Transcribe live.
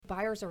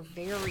buyers are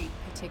very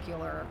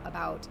particular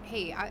about,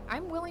 hey,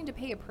 I'm willing to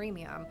pay a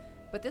premium,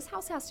 but this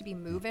house has to be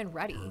move-in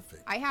ready.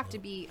 Perfect. I have to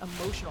be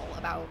emotional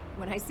about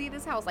when I see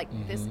this house, like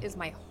this is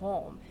my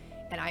home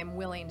and I'm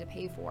willing to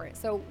pay for it.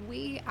 So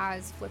we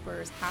as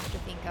flippers have to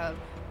think of,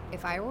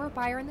 if I were a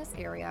buyer in this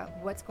area,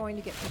 what's going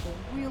to get people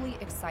really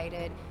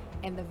excited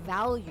and the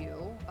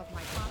value of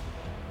my property.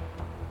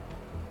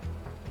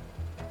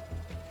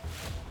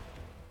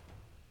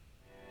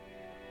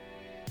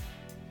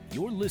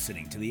 You're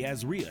listening to The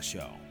Azria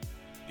Show.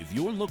 If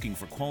you're looking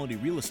for quality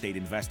real estate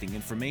investing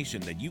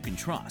information that you can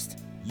trust,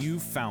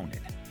 you've found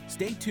it.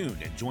 Stay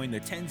tuned and join the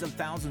tens of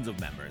thousands of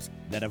members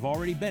that have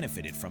already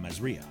benefited from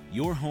Azria,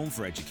 your home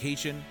for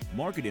education,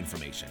 market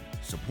information,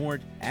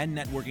 support, and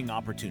networking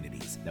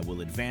opportunities that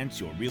will advance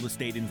your real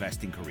estate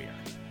investing career.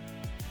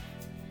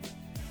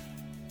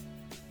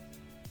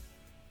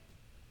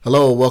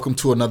 Hello, welcome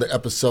to another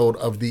episode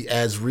of the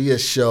Azria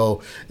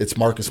Show. It's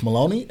Marcus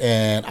Maloney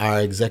and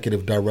our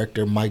Executive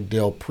Director, Mike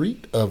Del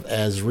Preet of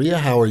Azria.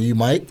 How are you,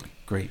 Mike?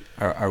 Great.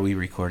 Are we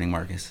recording,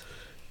 Marcus?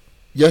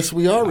 Yes,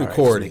 we are All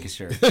recording. Right, just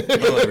making sure.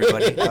 Hello,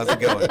 everybody. How's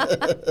it going?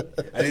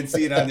 I didn't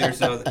see it on there,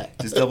 so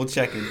just double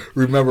checking.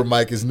 Remember,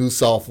 Mike, is new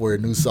software.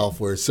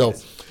 So,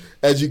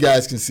 as you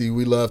guys can see,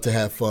 we love to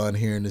have fun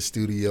here in the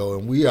studio,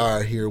 and we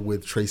are here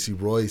with Tracy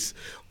Royce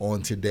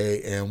on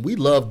today, and we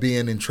love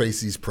being in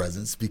Tracy's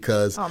presence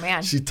because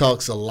she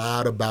talks a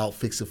lot about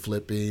fix and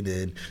flipping,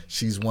 and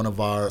she's one of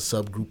our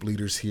subgroup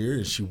leaders here,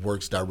 and she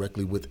works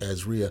directly with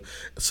Azria.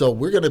 So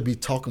we're going to be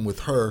talking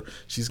with her.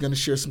 She's going to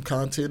share some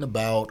content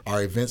about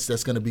our events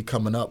that's going to be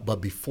coming up, but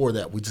before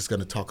that, we're just going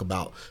to talk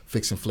about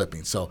fix and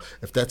flipping. So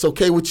if that's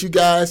okay with you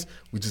guys,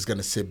 we're just going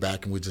to sit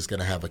back and we're just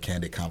going to have a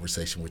candid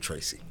conversation with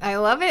Tracy. I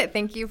love it.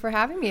 Thank you for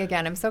having me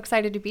again. I'm so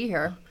excited to be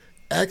here.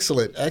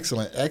 Excellent.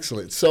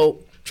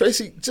 So,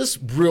 Tracy, just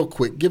real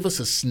quick, give us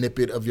a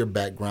snippet of your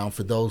background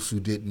for those who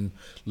didn't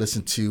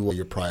listen to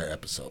your prior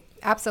episode.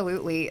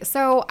 Absolutely.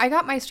 So I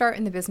got my start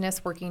in the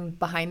business working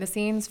behind the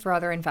scenes for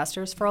other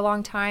investors for a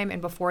long time.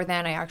 And before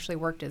then, I actually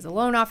worked as a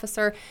loan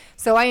officer.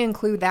 So I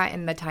include that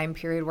in the time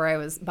period where I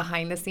was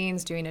behind the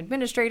scenes doing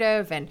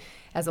administrative and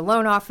as a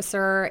loan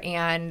officer,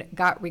 and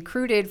got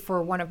recruited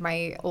for one of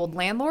my old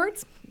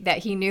landlords that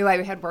he knew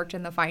I had worked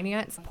in the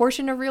finance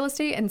portion of real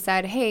estate and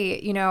said,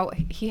 hey,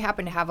 he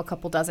happened to have a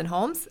couple dozen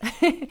homes.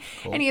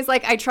 Cool. And he's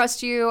like, I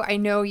trust you. I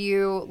know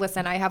you.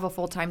 Listen, I have a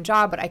full-time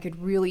job, but I could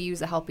really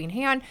use a helping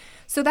hand.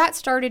 So that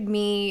started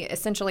me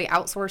essentially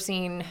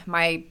outsourcing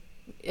my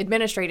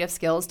administrative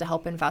skills to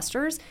help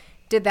investors.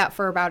 Did that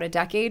for about a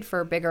decade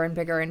for bigger and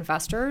bigger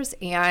investors,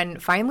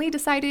 and finally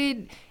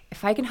decided,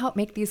 if I can help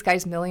make these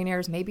guys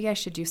millionaires, maybe I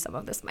should do some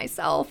of this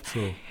myself.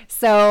 True.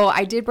 So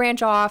I did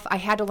branch off. I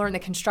had to learn the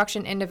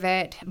construction end of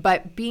it,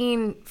 but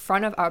being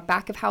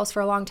back of house for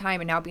a long time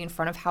and now being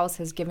front of house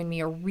has given me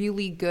a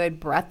really good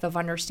breadth of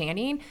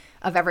understanding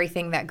of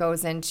everything that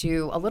goes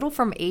into a little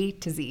from A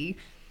to Z.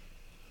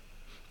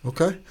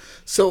 Okay.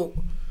 So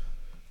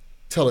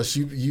tell us,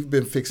 you've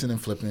been fixing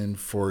and flipping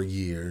for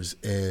years,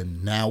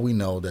 and now we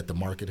know that the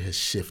market has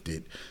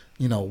shifted.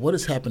 What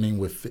is happening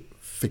with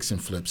fix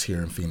and flips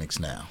here in Phoenix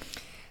now?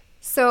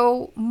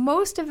 So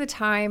most of the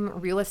time,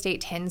 real estate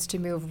tends to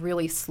move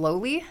really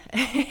slowly.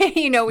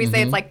 We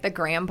say it's like the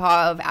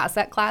grandpa of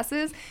asset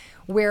classes.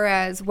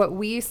 Whereas what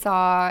we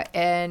saw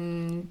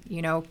in,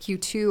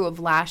 Q2 of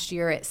last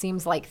year, it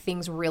seems like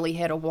things really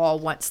hit a wall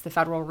once the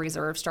Federal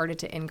Reserve started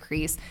to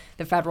increase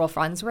the federal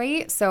funds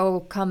rate.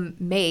 So come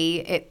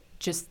May,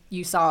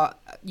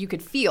 you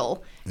could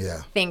feel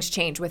things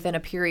change within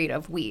a period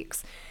of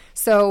weeks.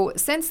 So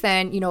since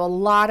then, a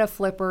lot of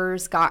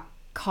flippers got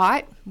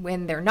caught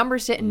when their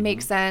numbers didn't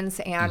make sense,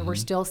 and we're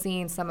still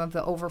seeing some of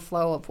the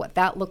overflow of what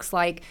that looks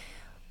like.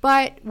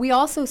 But we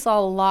also saw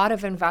a lot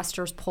of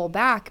investors pull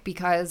back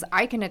because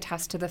I can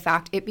attest to the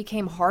fact it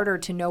became harder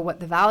to know what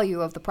the value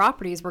of the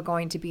properties were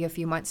going to be a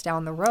few months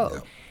down the road.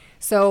 Yeah.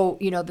 So,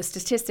 the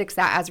statistics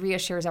that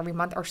Azria shares every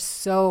month are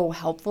so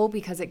helpful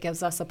because it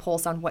gives us a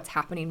pulse on what's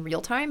happening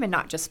real time and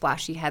not just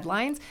splashy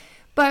headlines.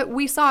 But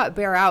we saw it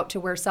bear out to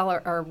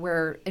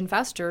where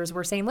investors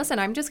were saying, listen,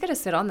 I'm just going to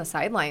sit on the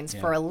sidelines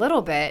for a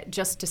little bit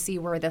just to see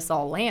where this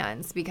all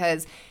lands.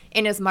 Because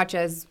in as much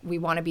as we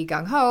want to be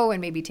gung-ho and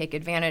maybe take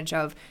advantage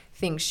of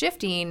things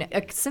shifting,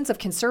 a sense of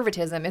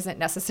conservatism isn't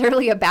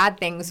necessarily a bad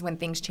thing when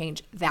things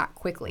change that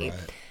quickly. Right.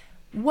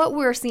 What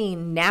we're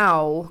seeing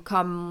now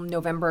come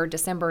November,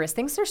 December is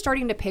things are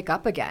starting to pick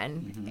up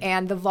again.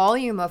 And the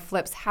volume of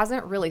flips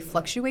hasn't really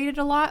fluctuated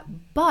a lot,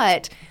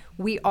 but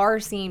we are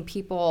seeing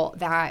people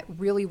that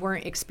really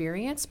weren't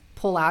experienced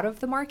pull out of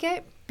the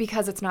market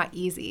because it's not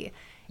easy.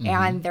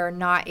 And they're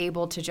not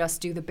able to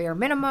just do the bare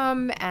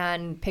minimum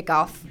and pick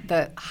off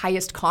the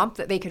highest comp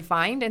that they could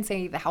find and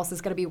say the house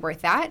is going to be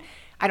worth that.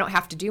 I don't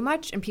have to do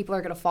much, and people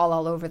are going to fall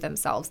all over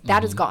themselves.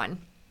 That is gone.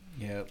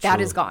 Yeah, that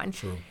is gone.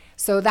 True.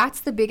 So that's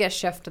the biggest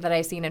shift that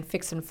I've seen in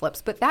fix and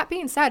flips. But that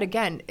being said,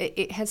 again,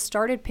 it has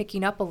started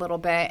picking up a little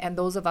bit, and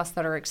those of us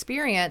that are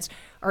experienced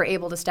are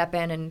able to step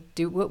in and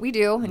do what we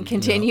do and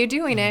continue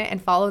doing it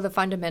and follow the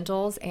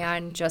fundamentals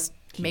and just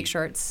make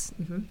sure it's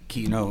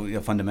key,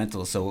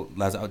 fundamentals. So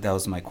that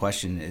was my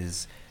question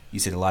is, you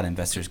said a lot of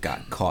investors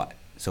got caught.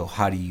 So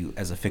how do you,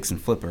 as a fix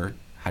and flipper,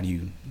 how do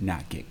you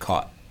not get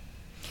caught?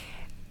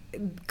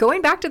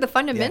 Going back to the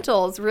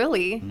fundamentals,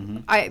 really,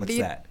 What's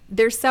that?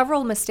 There's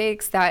several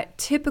mistakes that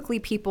typically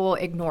people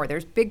ignore.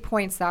 There's big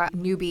points that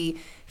newbie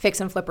fix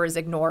and flippers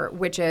ignore,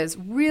 which is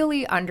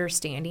really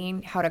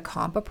understanding how to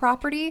comp a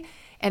property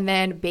and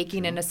then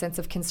baking in a sense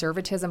of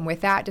conservatism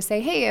with that to say,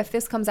 hey, if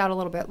this comes out a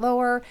little bit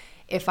lower,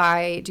 if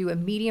I do a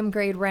medium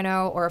grade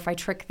reno or if I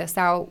trick this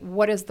out,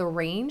 what is the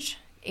range?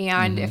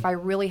 And if I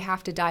really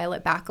have to dial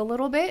it back a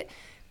little bit,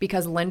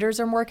 because lenders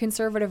are more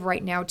conservative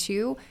right now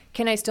too,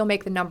 can I still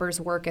make the numbers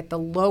work at the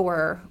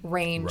lower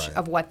range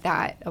of what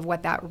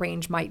that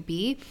range might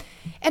be?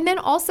 And then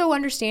also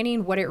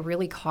understanding what it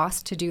really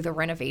costs to do the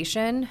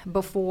renovation.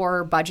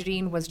 Before,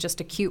 budgeting was just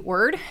a cute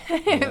word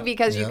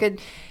because you could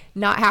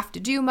not have to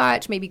do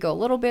much, maybe go a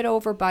little bit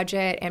over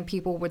budget, and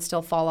people would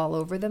still fall all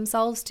over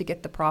themselves to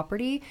get the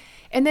property.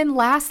 And then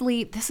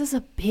lastly, this is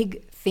a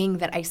big thing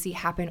that I see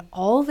happen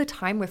all the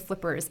time with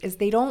flippers, is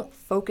they don't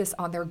focus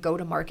on their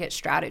go-to-market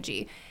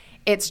strategy.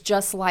 It's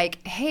just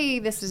like, hey,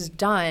 this is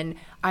done.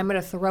 I'm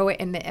going to throw it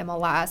in the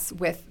MLS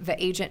with the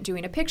agent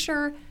doing a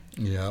picture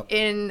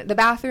in the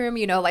bathroom,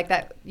 like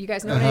that. You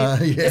guys know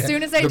what as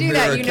soon as I do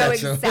that, you know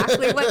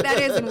exactly what that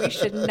is, and we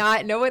should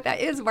not know what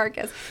that is,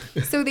 Marcus.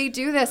 So they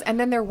do this, and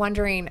then they're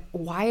wondering,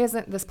 why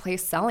isn't this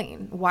place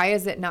selling? Why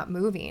is it not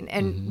moving?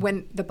 And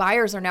when the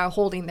buyers are now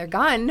holding their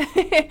gun,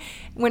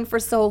 when for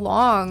so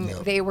long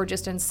they were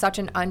just in such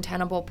an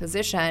untenable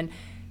position,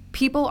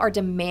 people are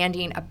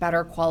demanding a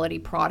better quality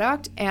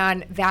product,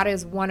 and that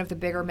is one of the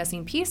bigger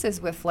missing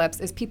pieces with flips,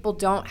 is people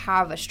don't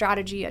have a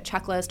strategy, a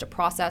checklist, a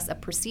process, a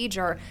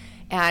procedure,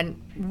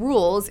 and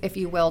rules, if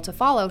you will, to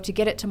follow to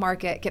get it to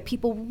market, get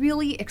people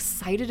really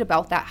excited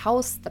about that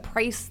house, the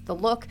price, the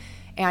look,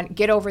 and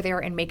get over there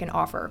and make an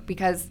offer.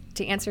 Because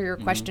to answer your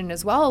question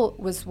as well,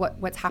 was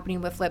what's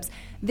happening with flips,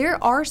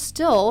 there are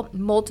still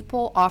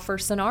multiple offer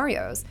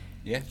scenarios.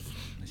 Yeah.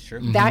 Sure.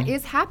 That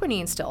is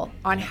happening still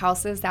on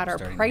houses that are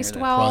priced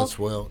well. Priced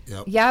well,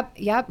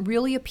 Yep,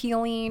 really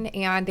appealing,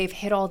 and they've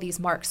hit all these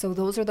marks. So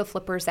those are the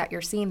flippers that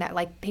you're seeing that,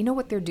 like, they know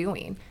what they're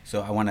doing.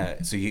 So I want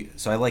to,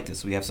 so I like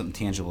this. We have something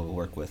tangible to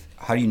work with.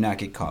 How do you not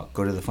get caught?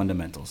 Go to the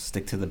fundamentals.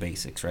 Stick to the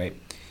basics, right?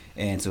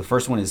 And so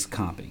first one is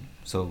comping.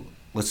 So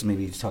let's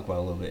maybe talk about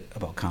a little bit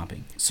about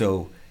comping.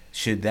 So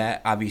should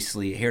that,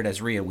 obviously, here at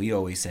Azria, we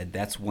always said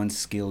that's one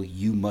skill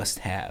you must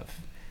have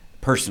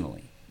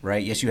personally.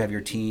 Right? Yes, you have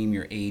your team,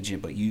 your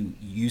agent, but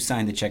you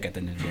sign the check at the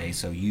end of the day,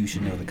 so you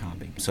should know the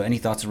comping. So any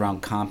thoughts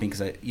around comping?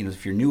 Because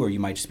if you're newer, you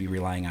might just be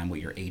relying on what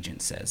your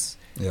agent says,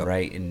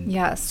 right? And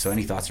yes. So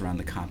any thoughts around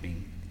the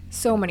comping?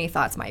 So many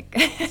thoughts, Mike.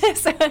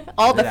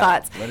 All the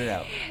thoughts. Let it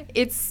out.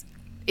 It's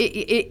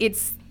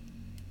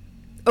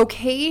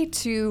okay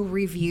to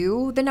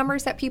review the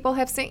numbers that people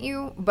have sent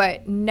you,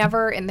 but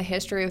never in the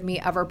history of me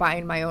ever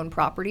buying my own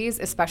properties,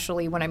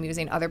 especially when I'm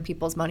using other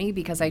people's money,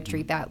 because I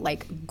treat that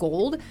like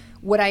gold,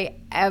 would I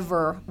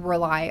ever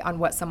rely on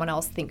what someone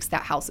else thinks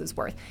that house is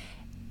worth.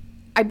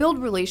 I build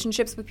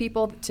relationships with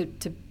people to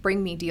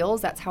bring me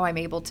deals. That's how I'm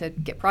able to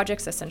get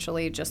projects,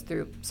 essentially just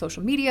through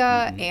social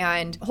media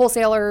and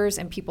wholesalers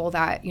and people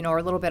that are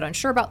a little bit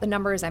unsure about the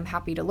numbers. I'm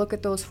happy to look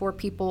at those for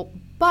people,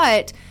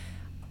 but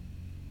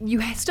you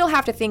still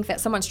have to think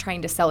that someone's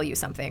trying to sell you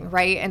something,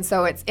 right? And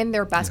so it's in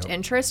their best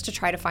interest to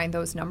try to find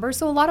those numbers.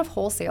 So a lot of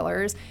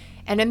wholesalers,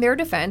 and in their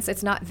defense,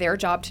 it's not their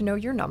job to know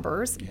your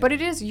numbers, but it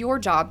is your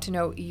job to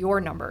know your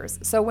numbers.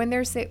 So when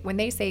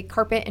they say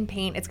carpet and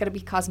paint, it's going to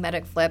be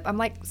cosmetic flip, I'm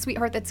like,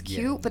 sweetheart, that's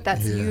cute, but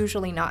that's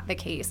usually not the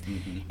case.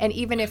 And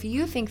even if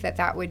you think that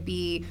that would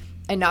be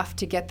enough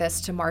to get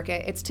this to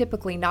market, it's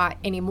typically not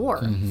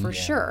anymore, for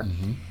sure.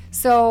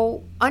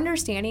 So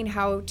understanding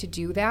how to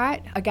do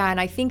that, again,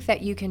 I think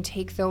that you can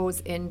take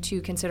those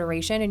into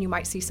consideration, and you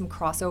might see some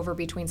crossover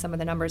between some of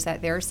the numbers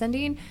that they're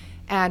sending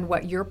and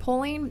what you're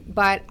pulling.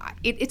 But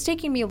it's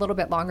taking me a little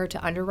bit longer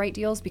to underwrite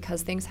deals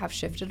because things have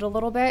shifted a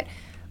little bit.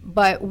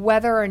 But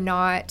whether or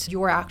not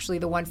you're actually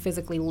the one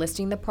physically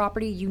listing the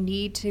property, you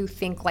need to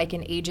think like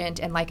an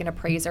agent and like an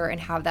appraiser and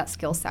have that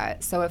skill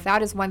set. So if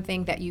that is one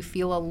thing that you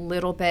feel a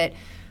little bit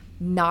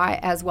not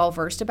as well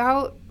versed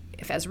about,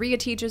 if Azria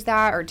teaches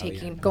that, or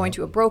going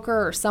to a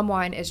broker or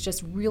someone, is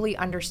just really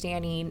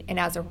understanding. And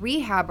as a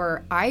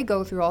rehabber, I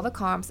go through all the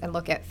comps and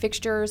look at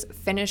fixtures,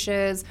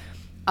 finishes,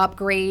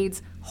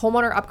 upgrades,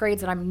 homeowner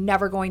upgrades that I'm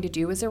never going to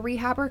do as a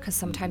rehabber, because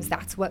sometimes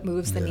that's what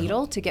moves the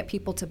needle to get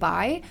people to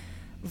buy,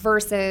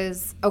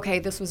 versus, okay,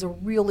 this was a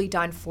really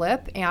done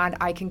flip and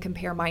I can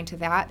compare mine to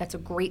that. That's a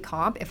great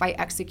comp. If I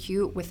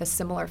execute with a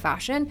similar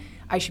fashion,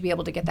 I should be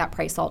able to get that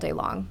price all day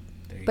long.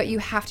 But you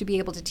have to be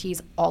able to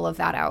tease all of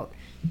that out.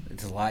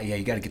 It's a lot. Yeah,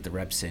 you got to get the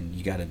reps in.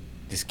 You got to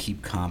just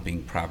keep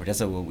comping property.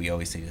 That's what we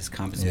always say, just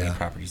comp as many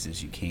properties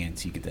as you can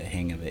so you get the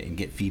hang of it and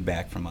get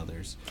feedback from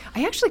others.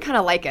 I actually kind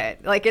of like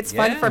it. Like, it's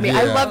fun for me.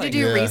 I love to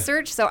do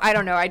research, so I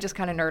don't know. I just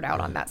kind of nerd out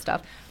on that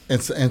stuff.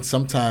 And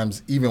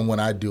sometimes, even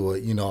when I do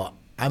it,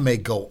 I may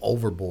go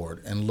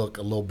overboard and look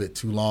a little bit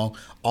too long,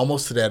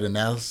 almost to that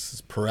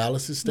analysis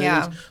paralysis stage.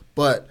 Yeah.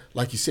 But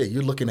like you said,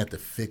 you're looking at the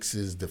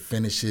fixes, the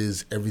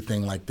finishes,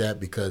 everything like that,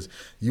 because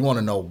you want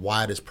to know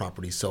why this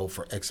property sold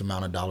for X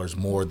amount of dollars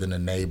more than the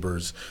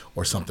neighbors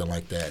or something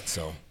like that.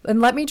 So,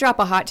 and let me drop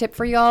a hot tip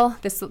for y'all.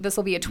 This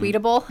will be a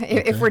tweetable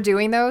if we're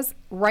doing those.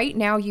 Right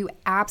now, you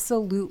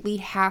absolutely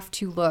have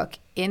to look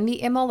in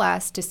the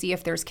MLS to see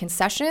if there's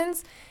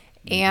concessions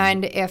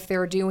and if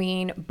they're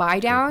doing buy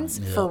downs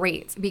for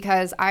rates.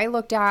 Because I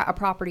looked at a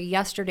property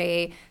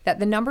yesterday that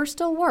the numbers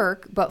still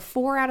work, but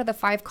 4 out of the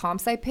 5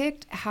 comps I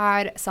picked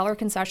had seller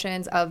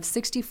concessions of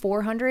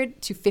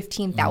 $6,400 to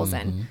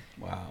 $15,000.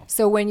 Wow.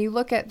 So when you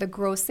look at the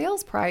gross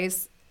sales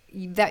price,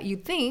 that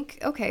you'd think,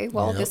 okay,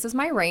 well, this is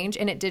my range,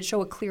 and it did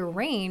show a clear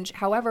range.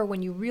 However,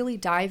 when you really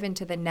dive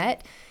into the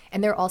net,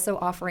 and they're also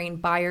offering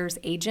buyers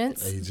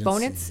agents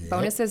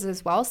bonuses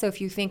as well. So if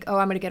you think, oh,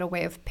 I'm going to get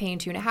away with paying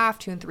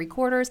 2.5,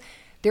 2.75,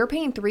 they're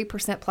paying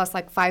 3% plus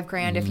like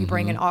 $5,000 if you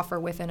bring an offer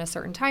within a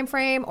certain time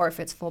frame or if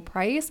it's full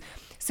price.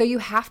 So you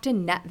have to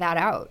net that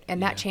out,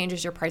 and that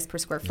changes your price per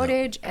square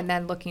footage. And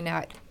then looking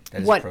at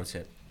that is a pro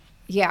tip.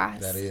 Yeah,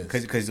 that is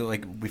because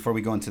like before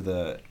we go into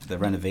the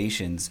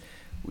renovations.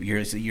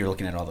 You're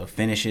looking at all the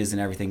finishes and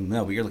everything.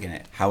 No, but you're looking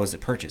at how is it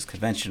purchased,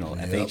 conventional,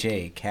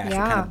 FHA, cash. What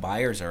kind of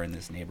buyers are in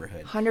this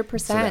neighborhood? 100%.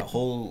 So that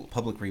whole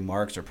public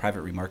remarks or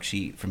private remark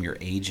sheet from your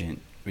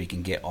agent, where you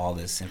can get all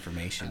this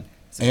information.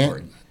 It's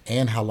important.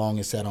 And how long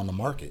is that on the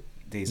market?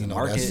 Days on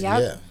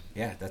market.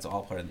 Yeah, that's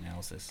all part of the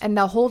analysis. And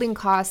the holding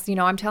costs,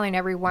 I'm telling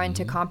everyone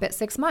to comp at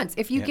 6 months.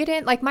 If you get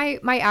in, like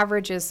my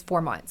average is 4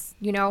 months,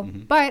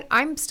 but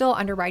I'm still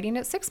underwriting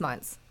at 6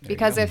 months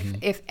because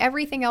if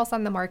everything else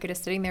on the market is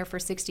sitting there for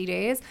 60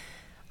 days,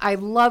 I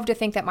love to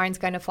think that mine's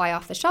going to fly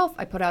off the shelf.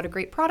 I put out a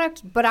great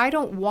product, but I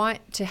don't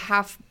want to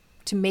have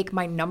to make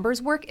my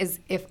numbers work as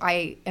if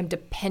I am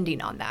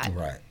depending on that.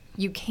 Right.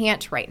 You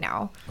can't right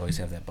now. Always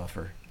have that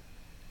buffer.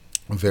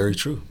 Very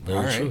true.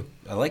 Very true.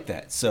 I like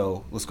that.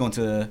 So let's go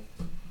into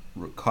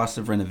cost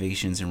of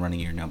renovations and running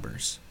your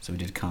numbers. So we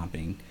did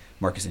comping.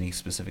 Marcus, any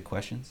specific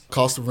questions?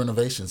 Cost of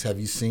renovations. Have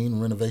you seen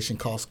renovation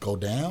costs go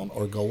down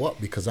or go up?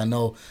 Because I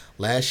know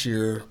last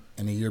year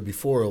and the year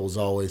before it was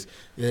always,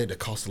 the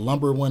cost of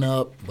lumber went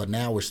up, but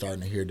now we're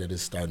starting to hear that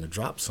it's starting to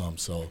drop some.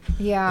 So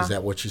is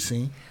that what you're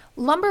seeing?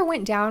 Lumber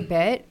went down a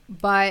bit,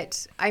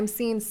 but I'm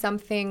seeing some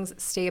things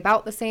stay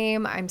about the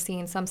same. I'm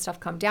seeing some stuff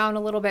come down a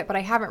little bit, but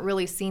I haven't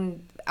really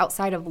seen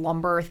outside of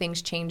lumber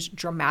things change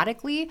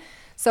dramatically.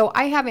 So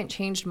I haven't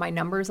changed my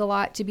numbers a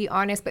lot, to be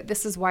honest, but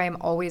this is why I'm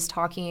always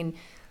talking.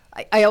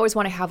 I always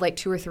want to have like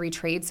 2 or 3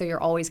 trades, so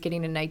you're always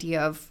getting an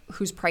idea of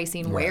who's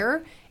pricing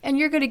where, and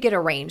you're going to get a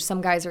range.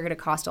 Some guys are going to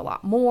cost a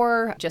lot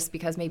more just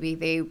because maybe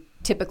they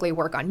typically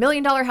work on $1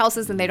 million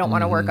houses and they don't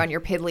want to work on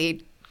your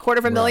piddly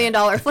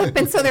 $250,000 flip,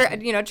 and so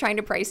they're trying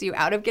to price you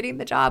out of getting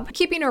the job.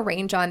 Keeping a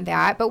range on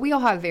that, but we all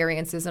have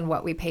variances in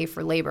what we pay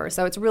for labor,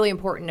 so it's really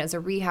important as a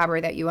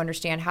rehabber that you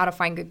understand how to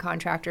find good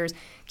contractors,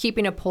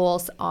 keeping a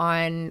pulse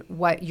on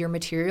what your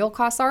material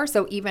costs are.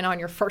 So even on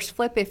your first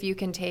flip, if you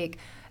can take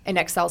an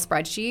Excel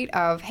spreadsheet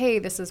of, hey,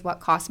 this is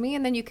what cost me,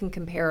 and then you can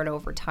compare it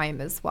over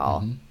time as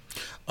well.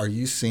 Are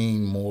you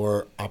seeing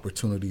more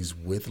opportunities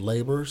with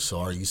labor? So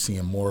are you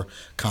seeing more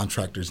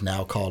contractors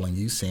now calling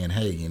you saying,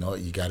 hey,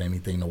 you got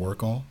anything to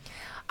work on?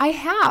 I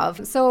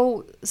have.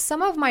 So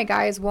some of my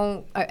guys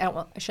won't,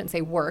 I shouldn't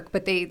say work,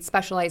 but they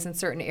specialize in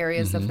certain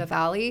areas of the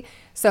valley.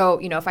 So,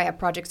 if I have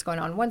projects going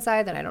on one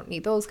side, then I don't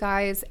need those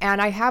guys.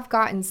 And I have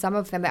gotten some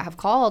of them that have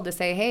called to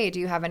say, hey, do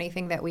you have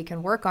anything that we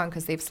can work on?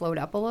 Because they've slowed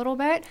up a little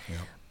bit. Yep.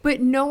 But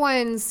no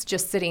one's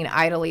just sitting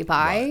idly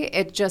by. Right.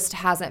 It just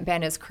hasn't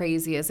been as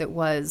crazy as it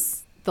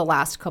was the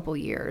last couple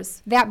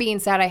years. That being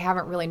said, I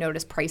haven't really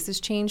noticed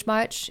prices change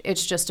much.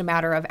 It's just a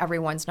matter of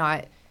everyone's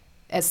not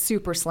as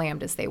super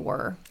slammed as they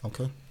were.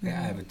 Okay. Yeah,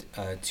 I have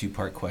a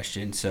 2-part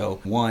question. So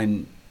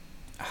one,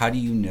 how do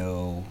you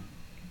know,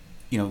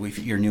 if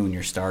you're new and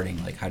you're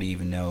starting, like how do you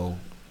even know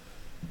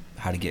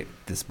how to get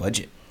this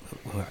budget?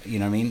 You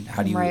know what I mean?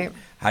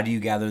 How do you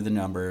gather the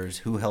numbers?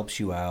 Who helps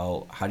you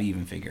out? How do you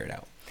even figure it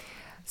out?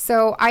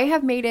 So I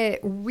have made it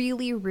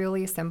really,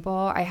 really simple.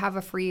 I have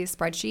a free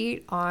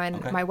spreadsheet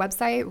on my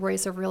website,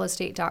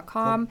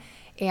 royceofrealestate.com,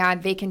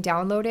 and they can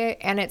download it.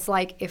 And it's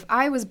like if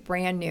I was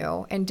brand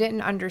new and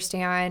didn't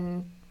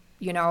understand,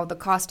 the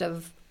cost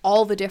of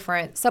all the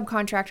different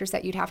subcontractors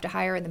that you'd have to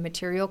hire and the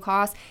material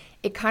costs,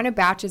 it kind of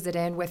batches it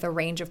in with a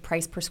range of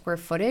price per square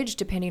footage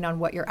depending on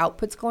what your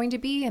output's going to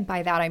be. And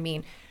by that, I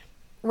mean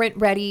rent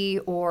ready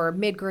or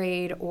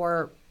mid-grade,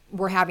 or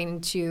we're having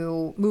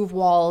to move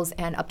walls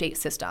and update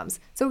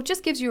systems. So it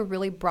just gives you a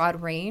really broad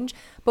range.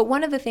 But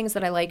one of the things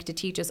that I like to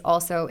teach is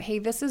also, hey,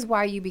 this is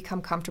why you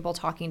become comfortable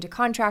talking to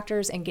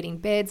contractors and getting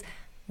bids,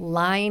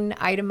 line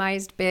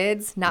itemized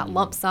bids, not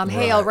lump sum.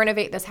 Hey, I'll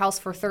renovate this house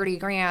for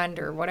 $30,000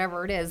 or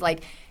whatever it is.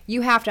 Like,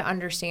 you have to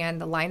understand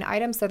the line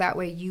item so that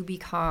way you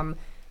become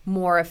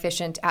more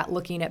efficient at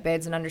looking at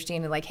bids and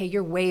understanding like, hey,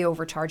 you're way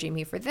overcharging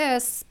me for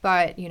this,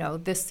 but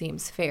this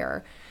seems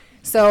fair.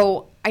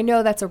 So I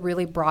know that's a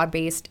really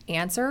broad-based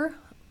answer,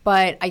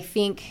 But I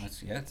think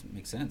that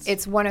makes sense.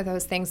 It's one of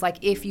those things, like,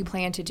 if you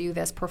plan to do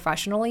this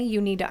professionally,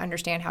 you need to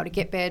understand how to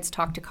get bids,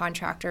 talk to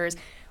contractors,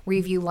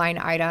 review line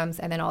items,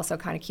 and then also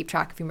kind of keep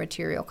track of your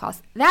material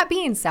costs. That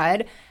being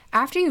said,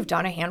 after you've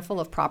done a handful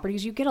of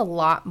properties, you get a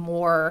lot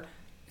more.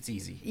 It's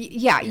easy.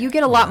 You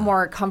get a lot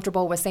more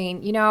comfortable with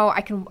saying,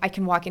 I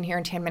can walk in here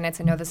in 10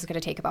 minutes and know this is going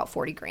to take about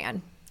 40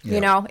 grand.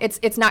 Yeah.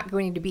 It's not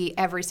going to be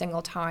every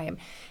single time.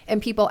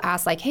 And people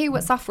ask, like, hey,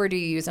 what software do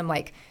you use? I'm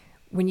like,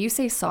 when you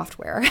say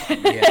software,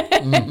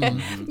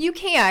 you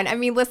can. I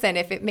mean, listen,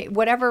 if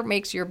whatever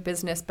makes your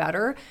business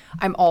better,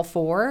 I'm all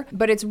for.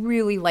 But it's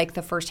really like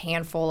the first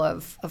handful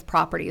of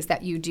properties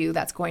that you do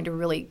that's going to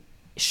really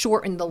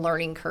shorten the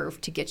learning curve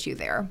to get you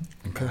there.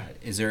 Okay.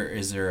 Is there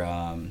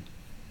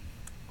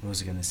what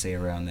was I going to say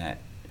around that?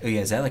 Oh yeah,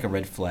 is that like a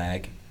red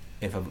flag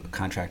if a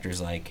contractor's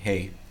like,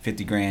 hey,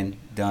 50 grand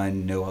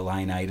done, no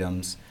line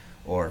items,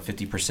 or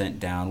 50%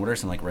 down? What are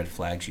some like red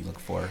flags you look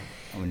for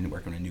when you're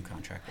working with a new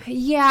contractor?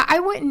 Yeah,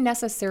 I wouldn't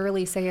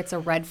necessarily say it's a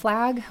red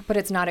flag, but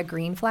it's not a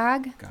green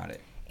flag. Got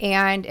it.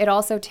 And it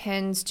also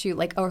tends to,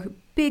 like, a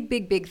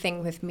big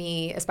thing with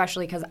me,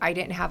 especially because I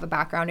didn't have a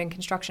background in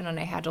construction and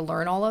I had to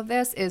learn all of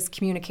this, is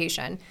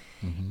communication.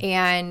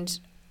 And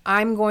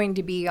I'm going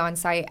to be on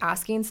site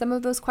asking some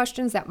of those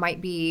questions that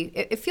might be,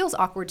 it feels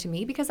awkward to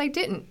me because I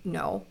didn't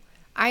know.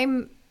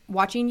 I'm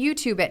watching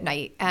YouTube at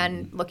night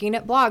and looking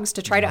at blogs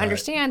to try to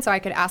understand so I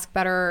could ask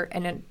better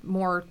and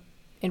more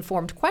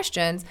informed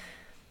questions.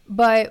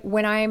 But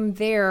when I'm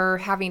there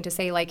having to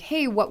say, like,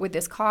 hey, what would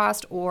this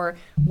cost? Or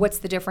what's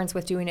the difference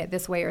with doing it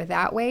this way or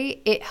that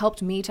way? It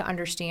helped me to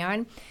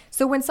understand.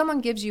 So when someone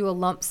gives you a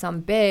lump sum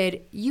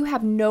bid, you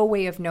have no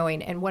way of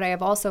knowing. And what I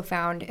have also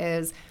found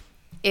is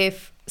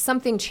if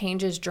something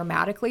changes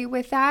dramatically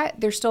with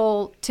that, they're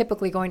still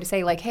typically going to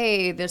say, like,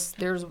 hey,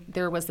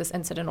 there was this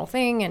incidental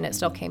thing and it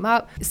still came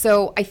up.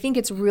 So I think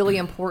it's really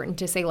important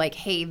to say, like,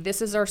 hey,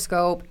 this is our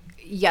scope.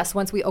 Yes,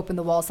 once we open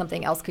the wall,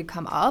 something else could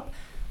come up.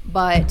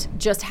 But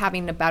just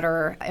having a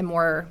better and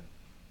more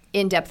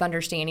in-depth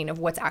understanding of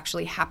what's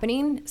actually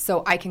happening,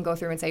 so I can go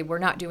through and say, we're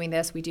not doing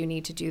this, we do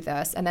need to do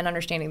this, and then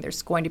understanding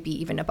there's going to be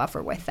even a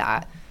buffer with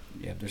that.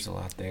 Yeah, there's a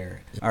lot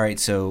there. All right,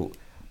 so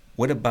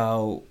what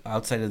about,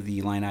 outside of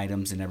the line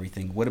items and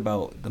everything, what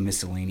about the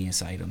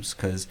miscellaneous items?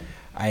 Because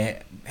I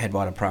had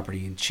bought a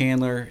property in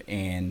Chandler,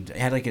 and it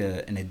had like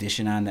an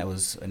addition on that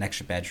was an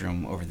extra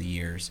bedroom over the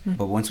years.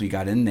 But once we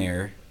got in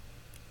there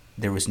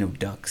was no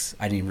ducts.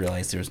 I didn't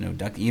realize there was no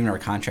duct. Even our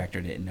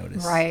contractor didn't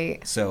notice. Right.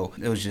 So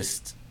it was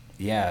just,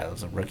 it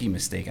was a rookie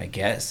mistake, I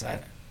guess.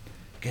 I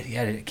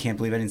can't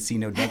believe I didn't see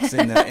no ducts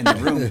in the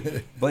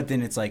room. But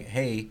then it's like,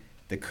 hey,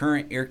 the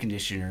current air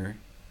conditioner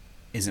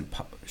isn't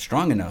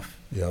strong enough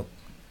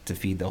to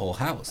feed the whole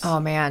house. Oh,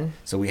 man.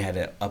 So we had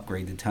to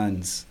upgrade the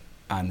tons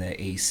on the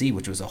AC,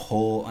 which was a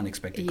whole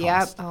unexpected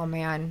cost. Yep. Oh,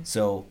 man.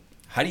 So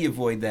how do you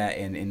avoid that,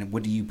 and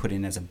what do you put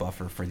in as a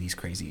buffer for these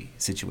crazy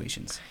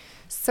situations?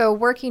 So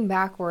working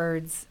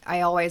backwards,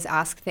 I always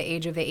ask the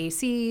age of the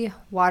AC,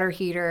 water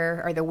heater,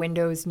 are the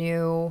windows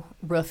new,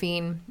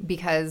 roofing,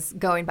 because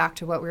going back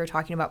to what we were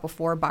talking about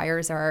before,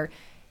 buyers are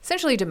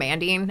essentially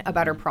demanding a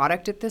better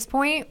product at this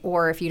point,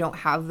 or if you don't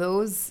have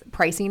those,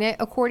 pricing it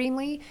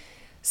accordingly.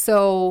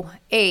 So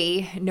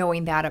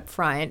knowing that up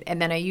front, and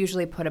then I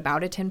usually put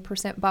about a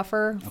 10%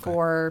 buffer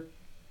for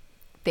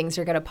things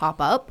are going to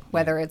pop up,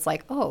 whether it's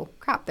like, oh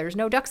crap, there's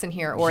no ducts in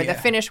here, or the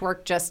finish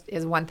work just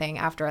is one thing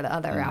after the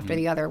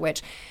other,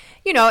 which,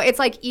 it's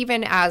like,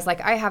 even as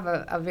like, I have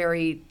a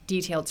very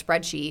detailed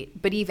spreadsheet,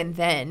 but even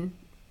then,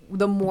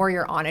 the more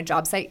you're on a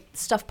job site,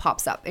 stuff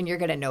pops up and you're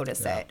going to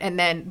notice it. And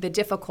then the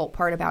difficult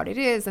part about it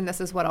is, and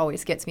this is what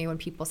always gets me when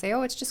people say,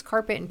 oh, it's just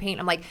carpet and paint.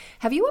 I'm like,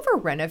 have you ever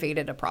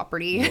renovated a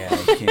property? Yeah,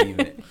 I can't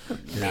even.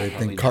 They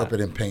think carpet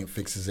and paint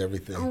fixes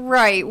everything.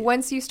 Right.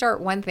 Once you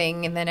start one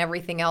thing and then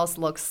everything else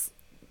looks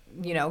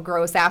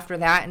gross after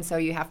that, and so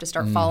you have to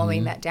start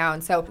following that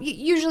down. So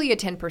usually a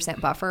 10%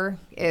 buffer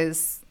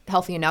is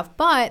healthy enough,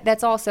 but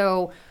that's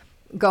also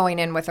going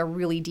in with a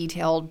really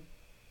detailed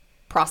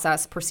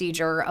process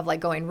procedure of like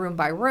going room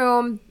by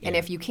room. And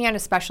if you can,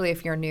 especially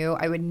if you're new,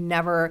 I would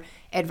never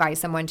advise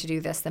someone to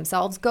do this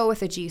themselves. Go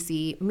with a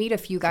GC, meet a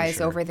few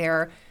guys over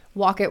there,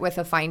 walk it with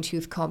a fine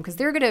tooth comb, because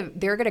they're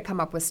gonna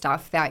come up with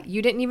stuff that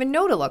you didn't even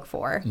know to look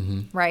for,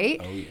 right?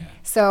 Oh yeah.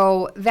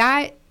 So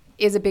that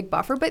is a big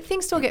buffer, but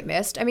things still get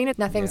missed. I mean,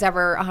 nothing's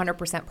ever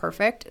 100%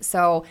 perfect.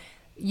 So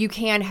you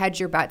can hedge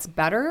your bets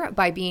better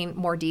by being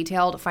more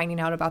detailed, finding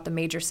out about the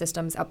major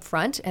systems up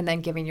front, and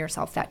then giving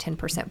yourself that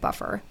 10%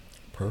 buffer.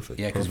 Perfect.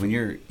 Yeah, because when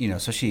you're,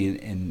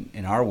 especially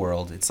in our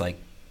world, it's like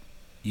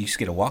you just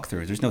get a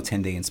walkthrough. There's no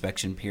 10-day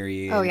inspection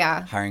period. Oh,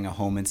 yeah. Hiring a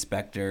home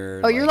inspector.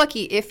 Oh, you're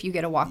lucky if you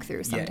get a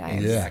walkthrough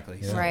sometimes. Yeah, exactly.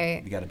 Yeah. So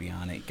right. You got to be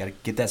on it. You got to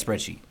get that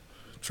spreadsheet.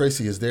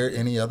 Tracy, is there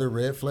any other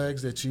red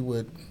flags that you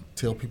would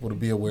tell people to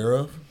be aware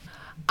of?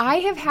 I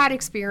have had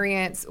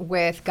experience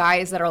with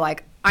guys that are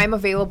like, I'm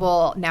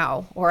available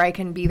now, or I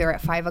can be there at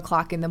 5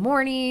 o'clock in the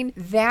morning.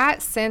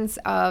 That sense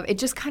of, it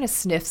just kind of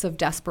sniffs of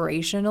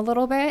desperation a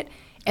little bit.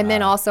 And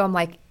then also I'm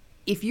like,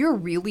 if you're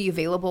really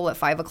available at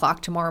 5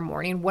 o'clock tomorrow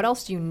morning, what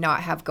else do you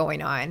not have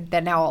going on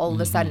that now all of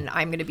a sudden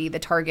I'm going to be the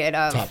target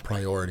of? Top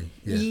priority.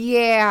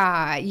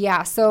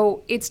 Yeah.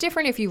 So it's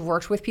different if you've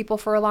worked with people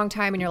for a long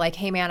time and you're like,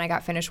 hey man, I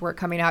got finished work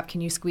coming up.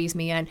 Can you squeeze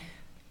me in?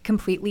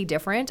 Completely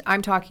different.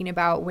 I'm talking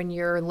about when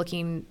you're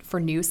looking for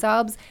new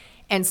subs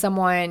and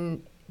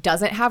someone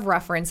doesn't have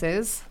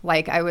references.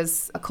 Like I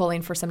was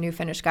calling for some new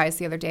Finnish guys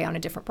the other day on a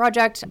different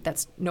project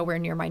that's nowhere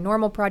near my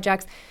normal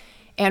projects.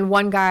 And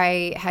one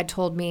guy had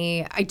told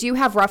me, I do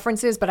have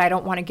references, but I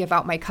don't want to give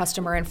out my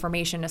customer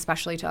information,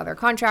 especially to other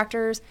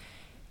contractors.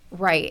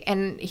 Right.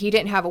 And he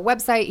didn't have a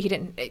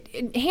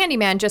website.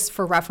 Handyman, just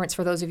for reference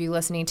for those of you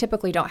listening,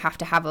 typically don't have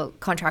to have a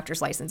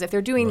contractor's license. If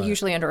they're doing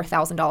usually under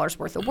 $1,000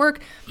 worth of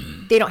work,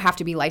 they don't have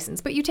to be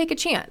licensed. But you take a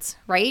chance,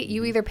 right?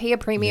 You either pay a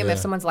premium if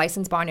someone's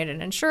licensed, bonded,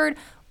 and insured,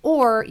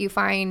 or you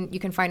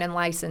can find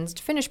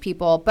unlicensed Finnish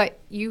people, but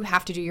you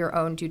have to do your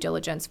own due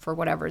diligence for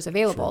whatever is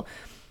available.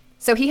 Sure.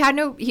 So he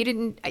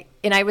didn't,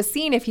 and I was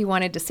seeing if he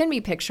wanted to send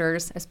me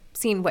pictures,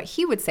 seeing what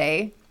he would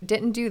say,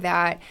 didn't do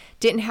that,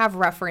 didn't have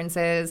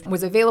references,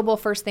 was available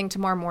first thing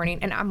tomorrow morning.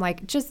 And I'm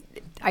like,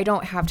 I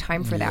don't have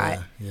time for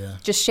that. Yeah.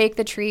 Just shake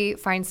the tree,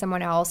 find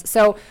someone else.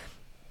 So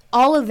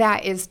all of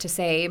that is to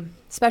say,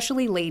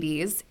 especially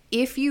ladies,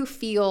 if you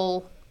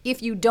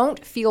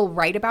don't feel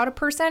right about a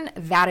person,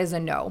 that is a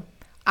no.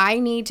 I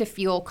need to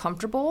feel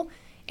comfortable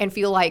and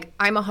feel like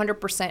I'm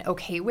 100%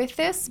 okay with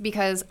this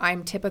because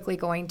I'm typically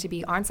going to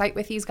be on site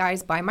with these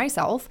guys by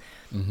myself.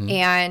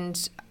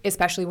 And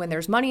especially when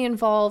there's money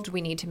involved,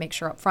 we need to make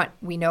sure up front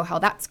we know how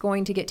that's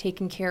going to get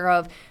taken care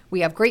of.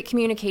 We have great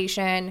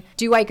communication.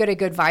 Do I get a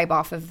good vibe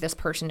off of this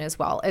person as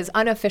well? As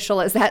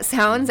unofficial as that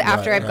sounds,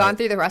 after I've gone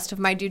through the rest of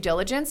my due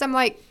diligence, I'm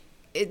like,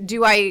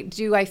 do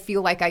I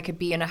feel like I could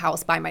be in a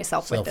house by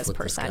myself with this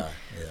person?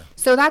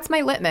 So that's my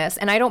litmus,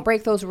 and I don't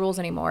break those rules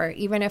anymore.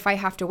 Even if I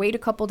have to wait a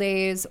couple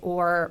days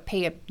or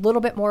pay a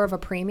little bit more of a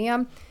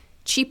premium,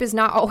 cheap is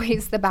not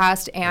always the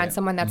best, and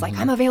someone that's like,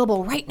 I'm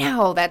available right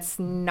now, that's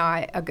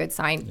not a good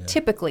sign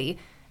typically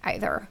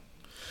either.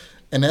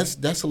 And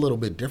that's a little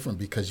bit different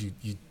because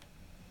you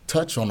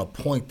touch on a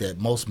point that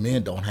most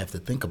men don't have to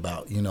think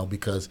about,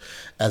 because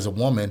as a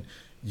woman,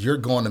 you're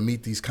going to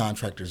meet these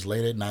contractors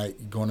late at night.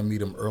 You're going to meet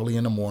them early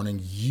in the morning.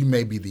 You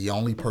may be the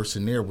only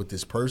person there with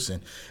this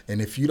person.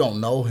 And if you don't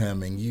know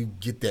him and you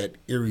get that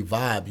eerie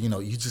vibe,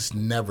 you just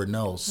never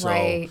know.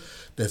 So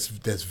that's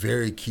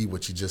very key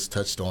what you just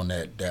touched on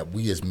that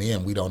we as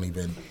men, we don't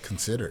even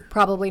consider.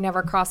 Probably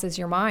never crosses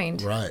your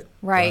mind.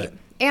 Right.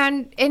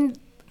 And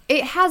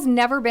it has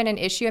never been an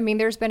issue. I mean,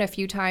 there's been a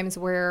few times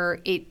where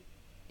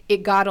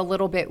it got a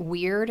little bit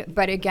weird.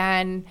 But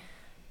again,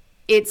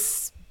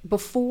 it's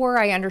before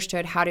I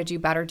understood how to do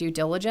better due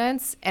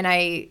diligence, and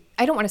I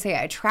don't want to say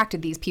I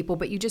attracted these people,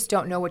 but you just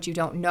don't know what you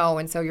don't know.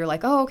 And so you're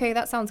like, oh, okay,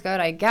 that sounds good,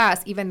 I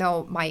guess, even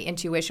though my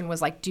intuition was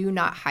like, do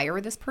not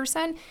hire this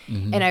person.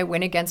 And I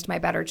went against my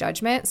better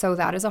judgment. So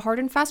that is a hard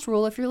and fast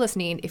rule if you're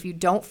listening. If you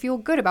don't feel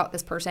good about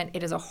this person,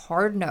 it is a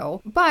hard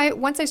no. But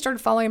once I started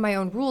following my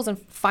own rules and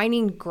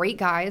finding great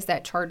guys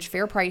that charge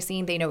fair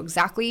pricing, they know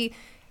exactly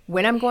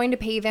when I'm going to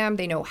pay them.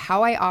 They know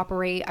how I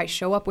operate. I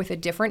show up with a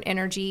different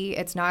energy.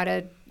 It's not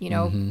a,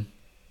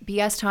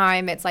 BS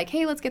time. It's like,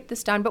 hey, let's get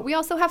this done. But we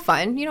also have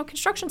fun.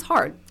 Construction's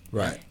hard.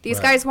 Right. These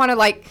guys want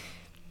to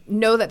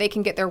know that they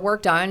can get their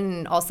work done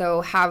and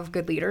also have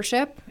good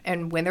leadership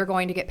and when they're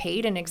going to get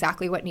paid and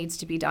exactly what needs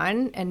to be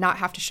done and not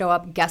have to show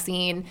up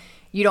guessing.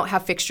 You don't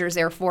have fixtures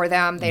there for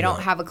them. They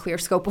don't have a clear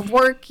scope of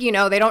work. They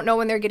don't know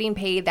when they're getting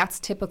paid. That's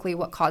typically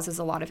what causes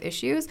a lot of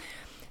issues.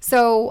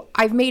 So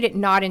I've made it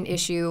not an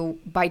issue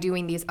by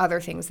doing these other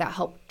things that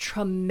help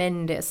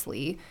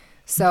tremendously.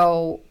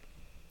 So,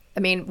 I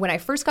mean, when I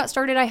first got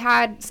started, I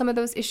had some of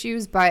those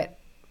issues, but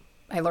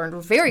I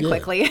learned very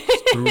quickly.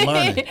 Through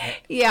learning.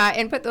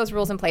 And put those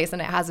rules in place,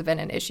 and it hasn't been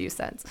an issue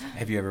since.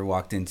 Have you ever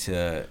walked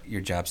into your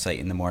job site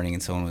in the morning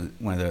and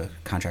one of the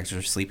contractors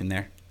was sleeping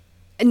there?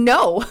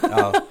 No.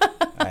 Oh.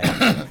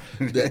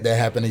 That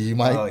happened to you,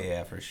 Mike? Oh,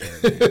 yeah, for sure.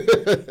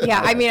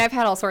 Yeah, I mean, I've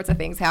had all sorts of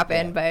things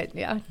happen, but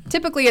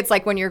typically it's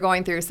like when you're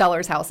going through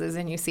sellers' houses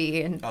and you see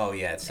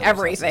it's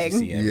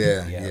everything.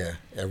 Yeah,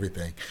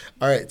 everything.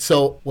 All right,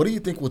 so what do you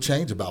think will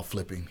change about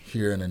flipping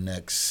here in the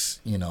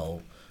next,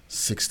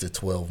 6 to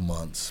 12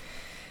 months?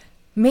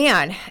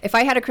 Man, if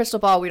I had a crystal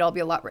ball, we'd all be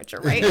a lot richer,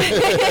 right?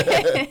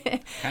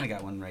 Kind of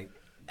got one right.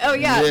 Oh,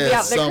 yeah,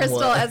 the somewhat.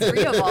 crystal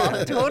Azria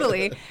ball,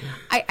 totally.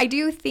 I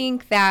do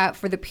think that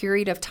for the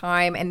period of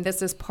time, and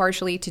this is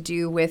partially to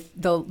do with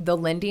the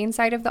lending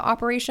side of the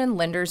operation,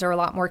 lenders are a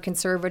lot more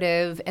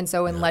conservative, and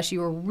so unless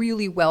you are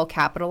really well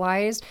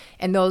capitalized,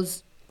 and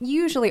those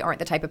usually aren't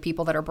the type of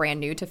people that are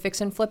brand new to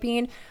fix and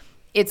flipping,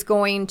 it's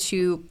going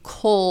to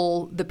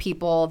cull the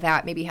people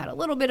that maybe had a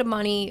little bit of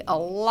money, a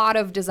lot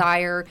of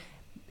desire,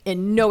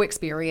 and no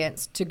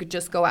experience to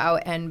just go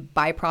out and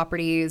buy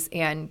properties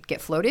and get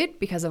floated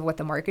because of what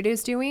the market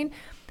is doing.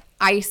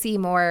 I see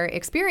more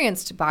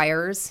experienced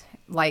buyers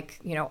like,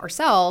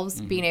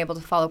 ourselves being able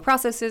to follow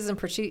processes and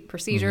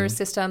procedures,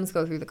 systems,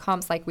 go through the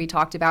comps like we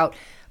talked about,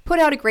 put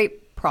out a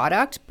great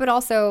product, but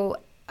also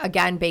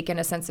again, bake in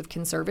a sense of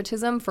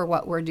conservatism for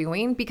what we're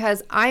doing,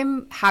 because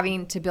I'm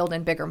having to build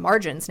in bigger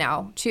margins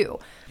now too.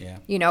 Yeah.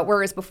 You know,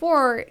 whereas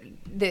before,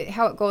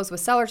 how it goes with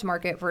seller's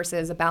market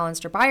versus a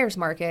balanced or buyer's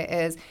market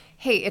is,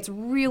 hey, it's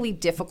really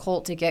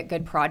difficult to get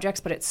good projects,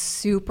 but it's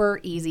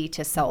super easy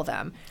to sell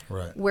them.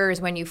 Right.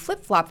 Whereas when you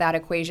flip-flop that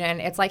equation,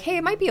 it's like, hey,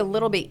 it might be a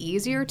little bit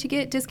easier to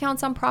get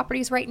discounts on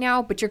properties right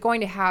now, but you're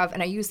going to have,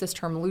 and I use this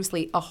term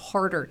loosely, a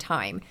harder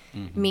time,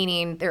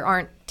 meaning there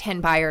aren't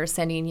 10 buyers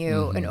sending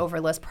you an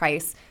over-list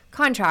price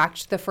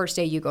contract the first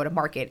day you go to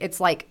market. It's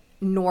like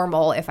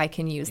normal, if I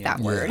can use that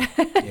word.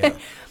 Yeah.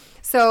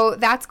 So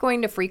that's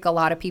going to freak a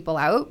lot of people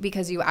out,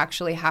 because you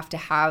actually have to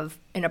have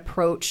an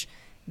approach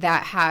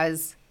that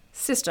has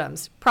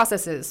systems,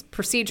 processes,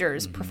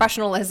 procedures,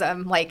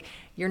 professionalism, like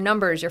your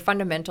numbers, your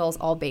fundamentals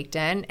all baked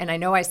in. And I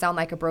know I sound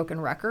like a broken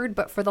record,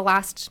 but for the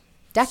last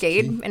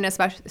decade, and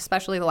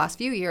especially the last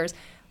few years,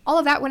 all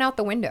of that went out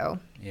the window.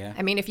 Yeah.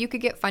 I mean, if you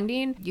could get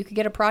funding, you could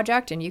get a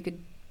project and you could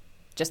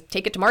just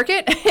take it to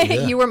market.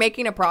 Yeah. You were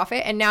making a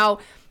profit. And now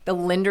the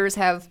lenders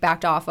have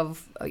backed off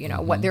of,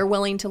 what they're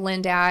willing to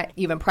lend at.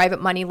 Even private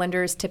money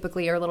lenders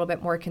typically are a little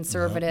bit more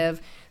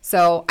conservative.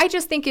 So I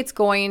just think it's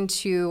going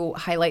to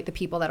highlight the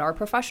people that are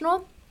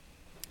professional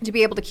to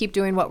be able to keep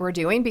doing what we're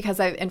doing, because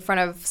in front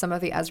of some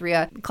of the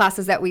Esria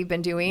classes that we've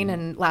been doing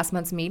in last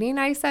month's meeting,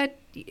 I said,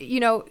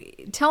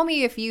 tell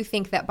me if you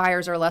think that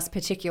buyers are less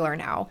particular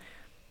now.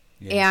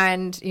 Yeah.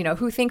 And,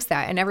 who thinks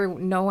that?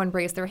 And no one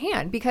raised their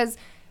hand, because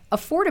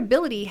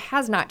affordability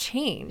has not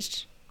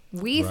changed.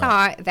 We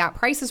thought that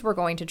prices were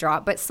going to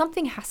drop, but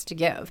something has to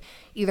give.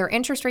 Either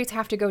interest rates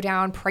have to go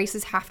down,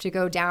 prices have to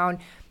go down,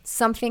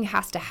 something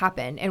has to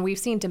happen. And we've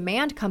seen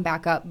demand come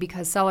back up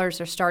because sellers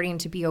are starting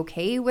to be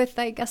okay with,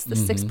 I guess, the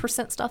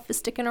 6% stuff is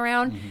sticking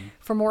around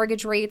for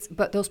mortgage rates,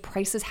 but those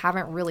prices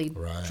haven't really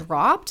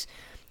dropped,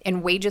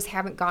 and wages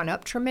haven't gone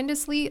up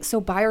tremendously. So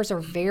buyers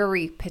are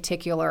very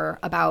particular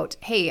about,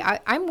 hey,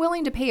 I'm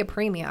willing to pay a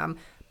premium,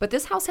 but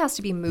this house has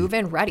to be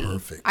move-in ready.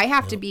 Perfect. I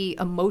have to be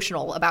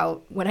emotional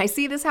about when I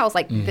see this house,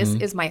 like this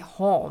is my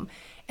home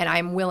and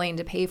I'm willing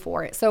to pay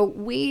for it. So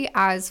we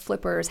as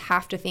flippers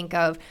have to think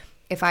of,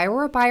 if I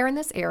were a buyer in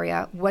this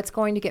area, what's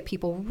going to get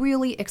people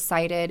really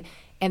excited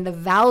and the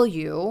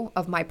value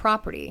of my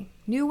property.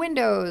 New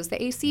windows, the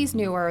AC's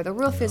newer, the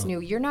roof is new.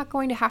 You're not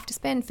going to have to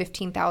spend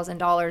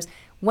 $15,000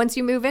 once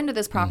you move into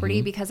this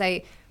property because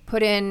I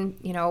put in,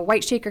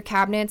 white shaker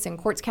cabinets and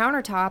quartz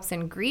countertops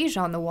and grige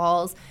on the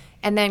walls.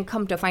 And then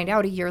come to find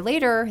out a year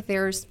later,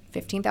 there's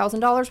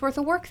 $15,000 worth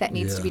of work that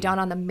needs to be done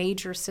on the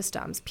major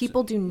systems.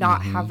 People do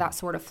not have that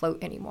sort of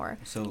float anymore.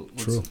 So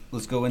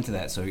let's go into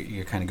that. So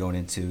you're kind of going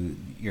into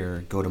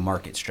your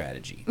go-to-market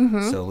strategy.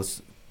 So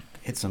let's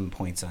hit some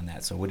points on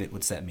that. So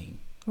what's that mean?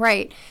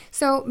 Right.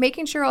 So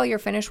making sure all your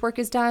finish work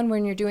is done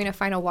when you're doing a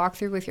final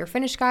walkthrough with your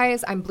finish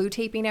guys. I'm blue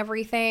taping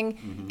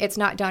everything. It's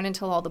not done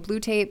until all the blue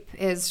tape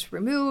is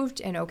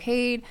removed and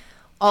okayed.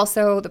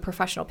 Also, the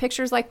professional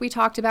pictures, like we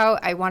talked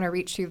about, I want to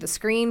reach through the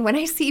screen when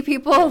I see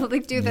people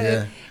like do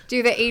the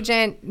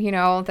agent,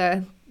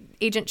 the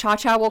agent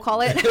cha-cha, we'll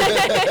call it.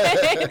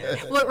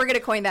 We're going to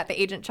coin that,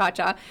 the agent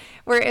cha-cha,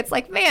 where it's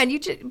like, man, you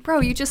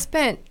just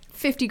spent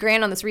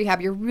 $50,000 on this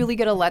rehab. You're really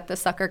going to let the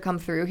sucker come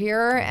through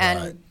here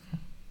and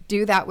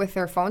do that with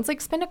their phones?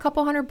 Like, spend a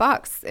couple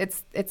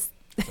 $100. It's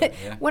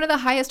one of the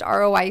highest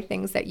ROI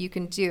things that you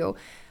can do.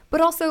 But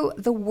also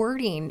the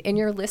wording in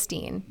your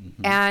listing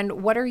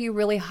and what are you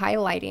really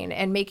highlighting,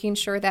 and making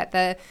sure that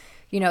that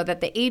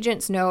the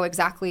agents know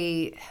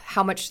exactly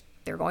how much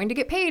they're going to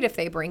get paid if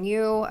they bring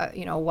you,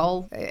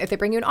 if they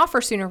bring you an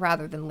offer sooner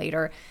rather than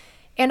later.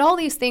 And all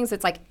these things,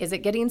 it's like, is it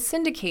getting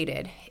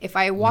syndicated? If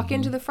I walk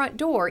into the front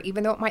door,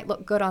 even though it might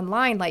look good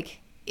online, like,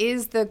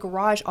 is the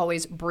garage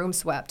always broom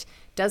swept?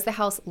 Does the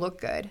house look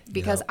good?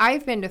 Because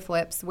I've been to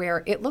flips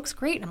where it looks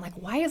great. And I'm like,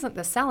 why isn't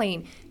this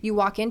selling? You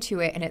walk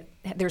into it and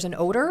there's an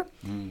odor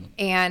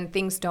and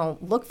things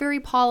don't look very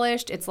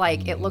polished. It's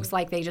like, it looks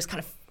like they just kind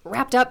of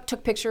wrapped up,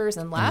 took pictures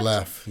and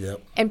left.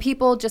 And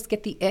people just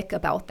get the ick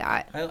about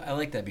that. I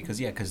like that because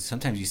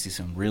sometimes you see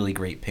some really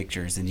great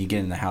pictures and you get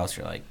in the house,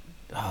 you're like,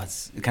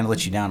 it kind of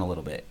lets you down a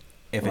little bit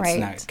if it's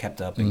not kept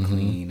up and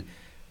clean.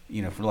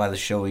 For a lot of the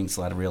showings,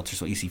 a lot of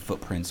realtors, you see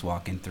footprints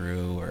walking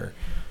through, or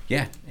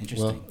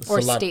interesting. Well,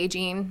 or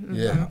staging.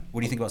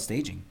 What do you think about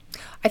staging?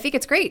 I think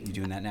it's great. You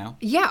doing that now?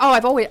 Yeah. Oh,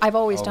 I've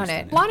always done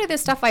it. A lot of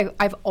this stuff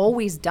I've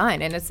always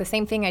done, and it's the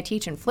same thing I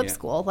teach in flip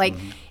school. Like,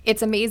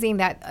 it's amazing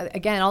that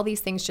again, all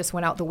these things just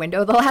went out the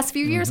window the last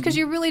few years because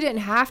you really didn't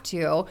have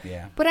to.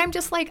 Yeah. But I'm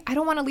just like, I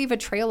don't want to leave a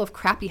trail of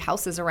crappy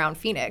houses around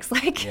Phoenix.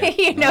 Like, so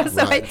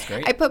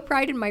I put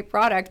pride in my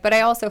product, but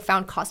I also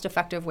found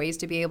cost-effective ways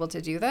to be able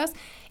to do this.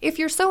 If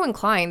you're so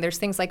inclined, there's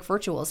things like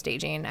virtual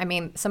staging. I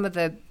mean, some of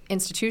the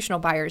institutional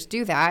buyers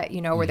do that,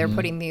 where they're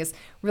putting these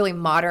really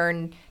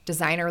modern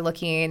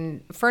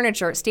designer-looking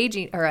furniture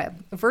staging or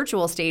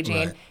virtual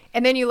staging,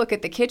 and then you look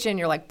at the kitchen,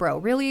 you're like, bro,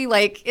 really?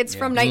 Like, it's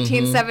from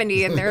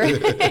 1970, and they're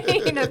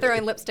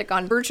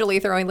virtually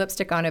throwing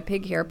lipstick on a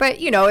pig here. But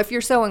if you're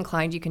so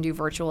inclined, you can do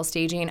virtual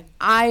staging.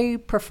 I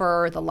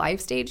prefer the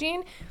live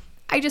staging.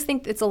 I just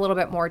think it's a little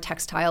bit more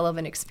textile of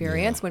an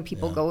experience when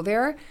people go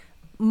there.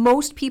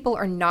 Most people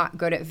are not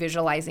good at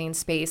visualizing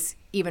space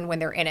even when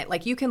they're in it.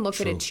 Like you can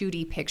look at a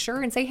 2D picture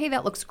and say, hey,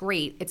 that looks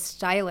great. It's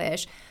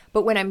stylish.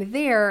 But when I'm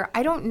there,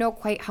 I don't know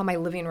quite how my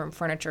living room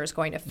furniture is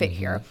going to fit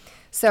here.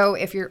 So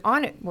if you're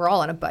on it, we're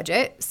all on a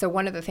budget. So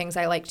one of the things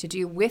I like to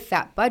do with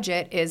that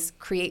budget is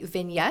create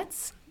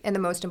vignettes in the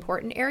most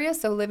important areas.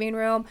 So living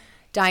room,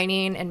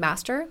 dining, and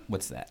master.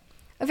 What's that?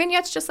 A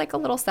vignette's just like a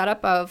little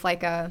setup of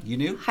like You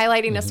knew?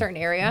 highlighting a certain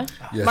area.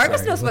 Yes,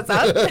 Marcus I knows know. what's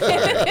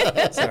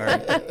up.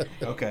 Sorry.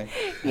 Okay.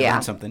 I Yeah.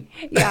 learned something.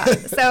 Yeah.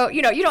 So,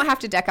 you don't have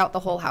to deck out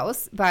the whole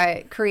house,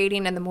 but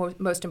creating in the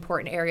most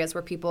important areas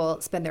where people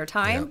spend their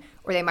time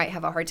or they might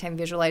have a hard time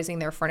visualizing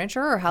their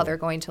furniture or how they're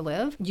going to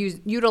live,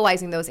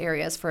 utilizing those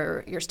areas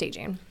for your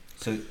staging.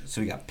 So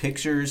we got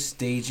pictures,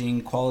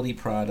 staging, quality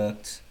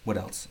product. What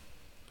else?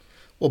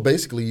 Well,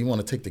 basically, you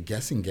want to take the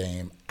guessing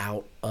game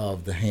out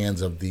of the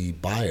hands of the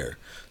buyer.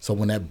 So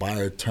when that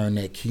buyer turn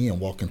that key and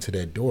walk into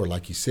that door,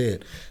 like you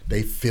said,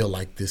 they feel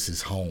like this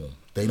is home.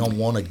 They don't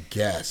want to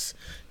guess,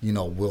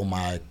 will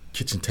my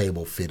kitchen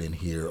table fit in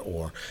here,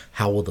 or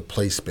how will the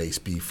play space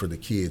be for the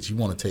kids? You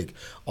want to take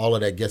all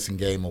of that guessing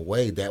game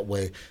away. That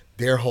way,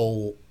 their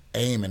whole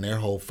aim and their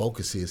whole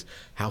focus is,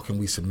 how can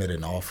we submit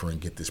an offer and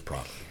get this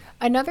product?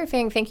 Another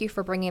thing, thank you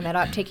for bringing that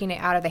up, taking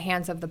it out of the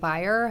hands of the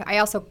buyer. I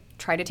also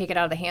try to take it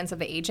out of the hands of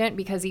the agent,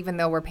 because even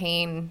though we're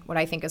paying what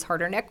I think is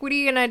hard-earned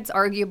equity, and it's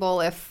arguable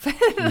if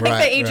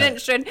the agent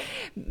should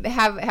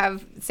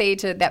have say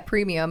to that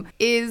premium,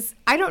 is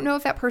I don't know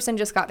if that person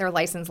just got their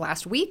license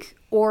last week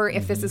or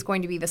if this is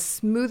going to be the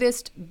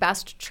smoothest,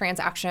 best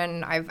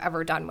transaction I've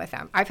ever done with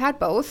them. I've had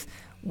both.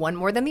 One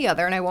more than the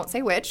other, and I won't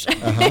say which.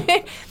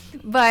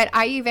 But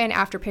I even,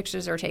 after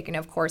pictures are taken,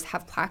 of course,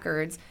 have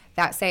placards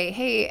that say,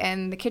 hey,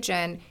 in the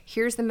kitchen,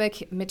 here's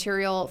the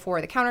material for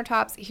the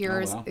countertops,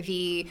 here's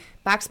the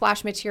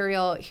backsplash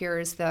material,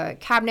 here's the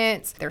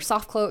cabinets, their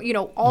soft close,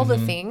 all the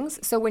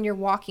things. So when you're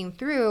walking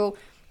through,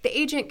 the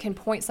agent can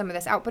point some of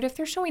this out. But if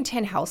they're showing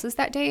 10 houses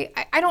that day,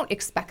 I don't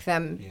expect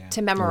them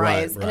to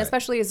memorize. Right. And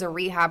especially as a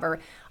rehabber,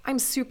 I'm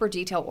super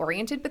detail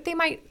oriented, but they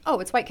might,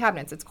 it's white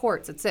cabinets, it's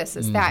quartz, it's this,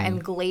 it's that,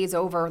 and glaze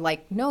over.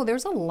 Like, no,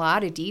 there's a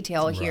lot of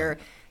detail here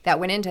that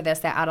went into this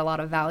that add a lot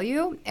of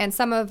value. And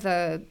some of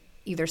the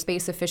either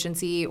space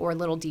efficiency or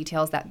little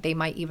details that they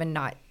might even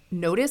not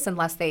notice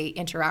unless they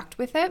interact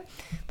with it.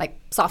 Like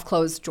soft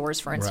close drawers,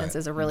 for instance,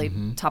 is a really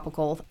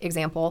topical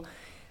example.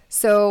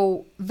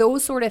 So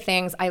those sort of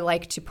things I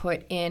like to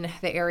put in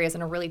the areas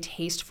in a really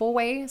tasteful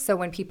way. So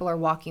when people are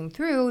walking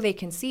through, they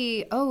can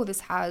see, this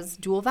has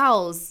dual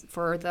valves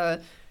for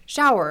the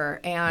shower,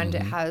 and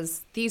it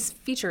has these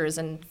features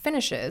and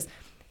finishes.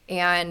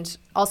 And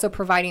also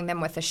providing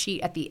them with a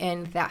sheet at the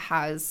end that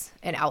has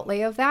an outlay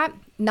of that,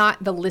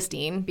 not the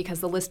listing, because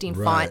the listing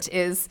font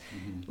is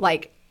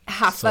like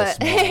half So the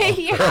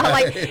small.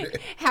 like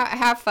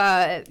half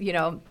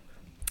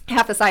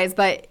the size,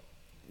 but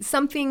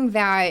something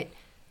that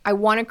I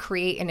want to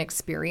create an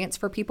experience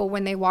for people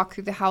when they walk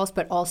through the house,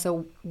 but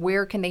also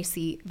where can they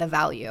see the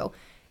value?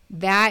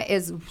 That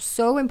is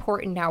so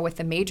important now with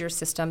the major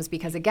systems,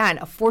 because again,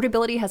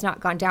 affordability has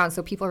not gone down.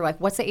 So people are like,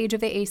 what's the age of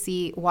the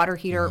AC, water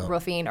heater,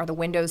 roofing? Are the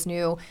windows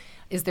new?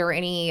 Is there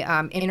any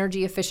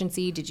energy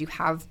efficiency? Did you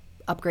have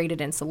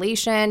upgraded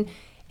insulation?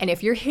 And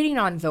if you're hitting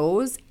on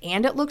those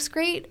and it looks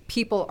great,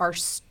 people are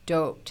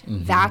stoked.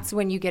 That's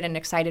when you get an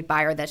excited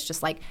buyer that's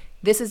just like,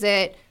 this is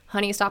it.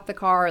 Honey, stop the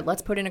car.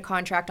 Let's put in a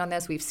contract on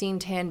this. We've seen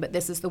 10, but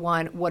this is the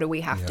one. What do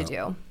we have to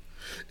do?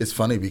 It's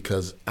funny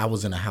because I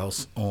was in a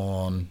house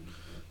on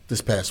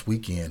this past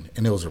weekend,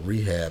 and there was a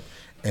rehab,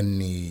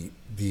 and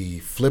the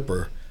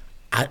flipper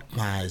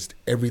itemized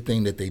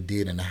everything that they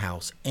did in the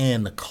house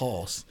and the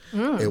cost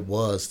it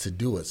was to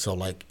do it. So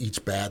like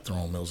each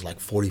bathroom, it was like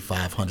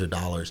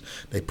 $4,500.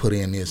 They put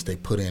in this, they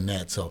put in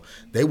that. So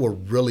they were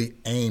really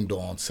aimed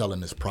on selling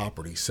this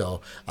property.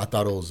 So I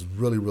thought it was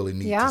really, really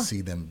neat to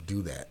see them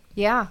do that.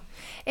 Yeah.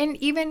 And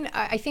even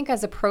I think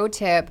as a pro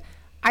tip,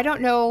 I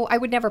don't know, I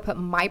would never put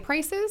my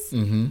prices.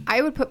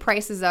 I would put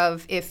prices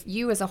of if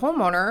you as a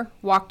homeowner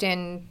walked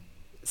in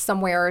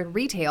somewhere in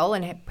retail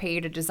and had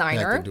paid a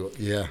designer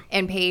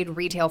and paid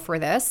retail for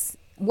this,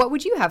 what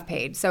would you have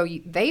paid? So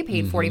they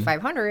paid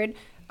 $4,500.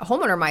 A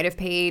homeowner might have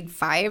paid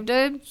 $5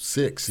 to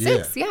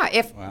 $6. Yeah,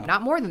 if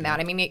not more than that.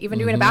 I mean, even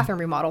doing a bathroom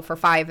remodel for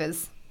 $5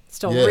 is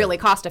still really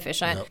cost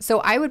efficient. So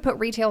I would put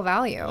retail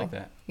value. I like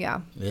that.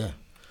 Yeah.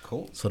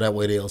 Cool. So that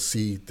way they'll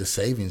see the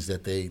savings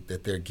that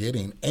they're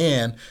getting,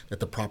 and that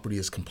the property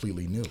is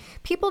completely new.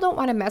 People don't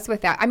want to mess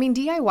with that. I mean,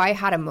 DIY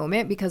had a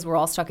moment because we're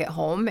all stuck at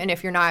home, and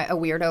if you're not a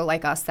weirdo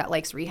like us that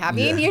likes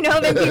rehabbing,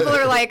 then people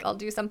are like, I'll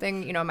do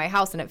something, in my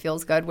house and it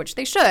feels good, which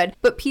they should.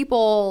 But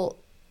people,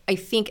 I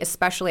think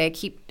especially,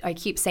 I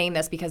keep saying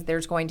this because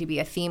there's going to be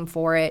a theme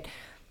for it,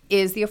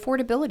 is the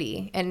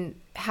affordability and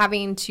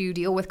having to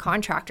deal with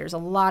contractors. A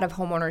lot of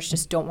homeowners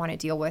just don't want to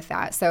deal with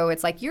that. So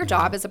it's like your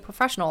job as a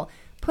professional,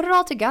 put it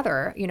all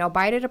together,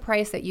 buy it at a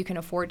price that you can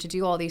afford to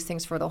do all these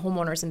things for the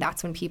homeowners. And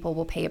that's when people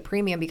will pay a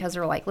premium, because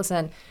they're like,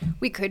 listen,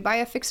 we could buy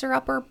a fixer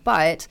upper,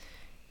 but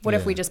What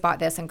if we Yeah. just bought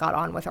this and got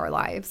on with our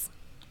lives?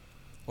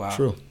 Wow.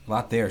 True. A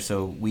lot there.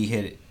 So we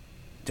hit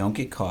don't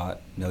get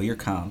caught, know your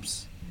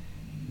comps,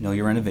 know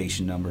your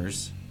renovation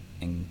numbers,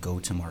 and go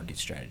to market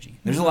strategy.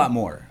 There's a lot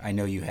more I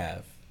know you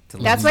have.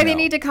 That's why they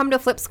need to come to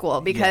Flip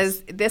School,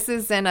 because this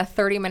is in a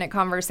 30-minute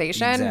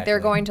conversation. Exactly. They're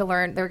going to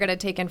learn, they're going to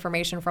take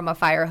information from a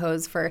fire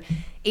hose for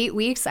 8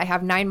 weeks. I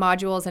have 9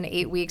 modules and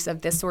 8 weeks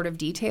of this sort of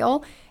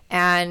detail.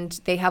 And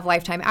they have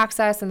lifetime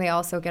access, and they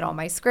also get all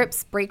my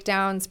scripts,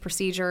 breakdowns,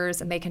 procedures,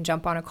 and they can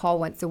jump on a call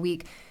once a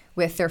week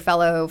with their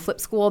fellow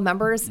Flip School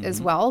members as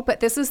well.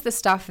 But this is the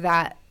stuff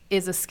that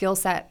is a skill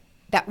set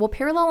that will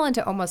parallel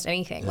into almost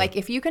anything. Like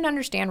if you can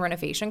understand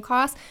renovation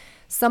costs,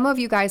 some of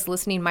you guys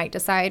listening might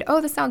decide,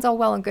 oh, this sounds all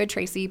well and good,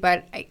 Tracy,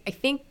 but I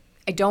think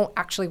I don't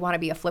actually want to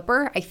be a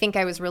flipper. I think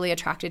I was really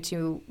attracted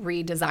to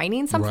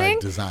redesigning something. Right,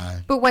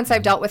 design. But once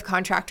I've dealt with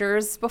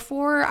contractors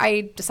before,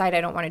 I decide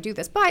I don't want to do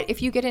this. But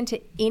if you get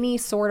into any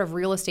sort of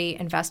real estate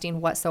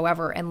investing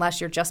whatsoever, unless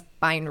you're just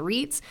buying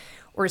REITs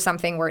or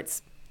something where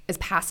it's as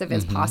passive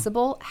as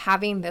possible,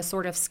 having this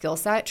sort of skill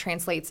set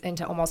translates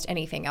into almost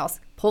anything else.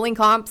 Pulling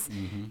comps,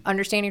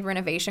 understanding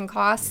renovation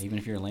costs. Even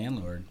if you're a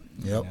landlord.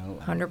 Yep.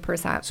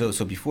 100%.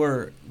 So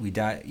before we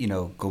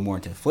go more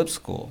into Flip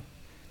School,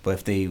 but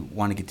if they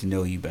want to get to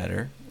know you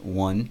better,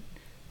 one,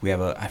 we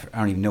have I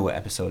don't even know what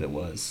episode it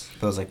was.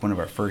 It was like one of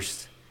our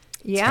first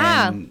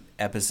 10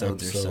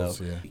 episodes or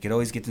so. Yeah. You could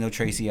always get to know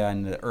Tracy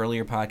on the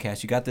earlier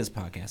podcast. You got this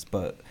podcast,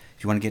 but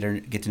if you want to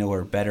get to know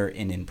her better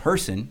and in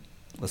person,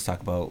 let's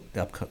talk about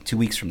 2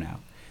 weeks from now.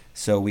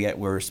 So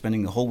we're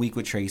spending the whole week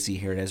with Tracy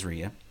here at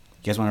Ezria.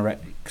 You guys want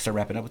to start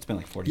wrapping up? It's been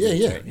like 40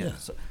 minutes, right? Yeah.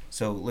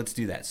 So let's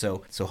do that.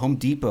 So Home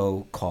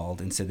Depot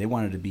called and said they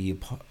wanted to be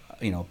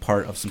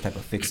part of some type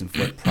of fix and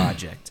flip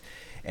project.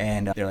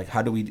 And they're like,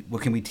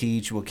 what can we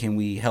teach? What can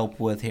we help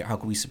with? How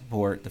can we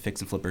support the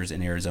fix and flippers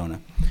in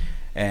Arizona?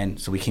 And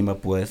so we came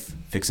up with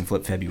Fix and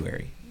Flip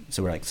February.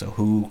 So we're like, so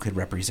who could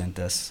represent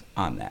us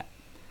on that?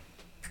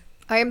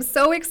 I am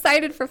so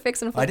excited for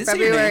Fix and Flip I didn't say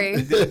your February.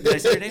 name. Did I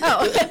say your name?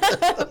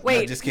 Oh, wait.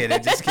 No, just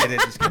kidding.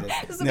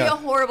 This would be a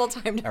horrible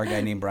time to. Our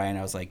guy named Brian,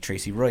 I was like,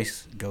 Tracy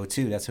Royce, go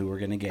to. That's who we're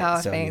going to get.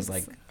 Oh, so thanks. he's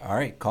like, all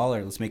right, call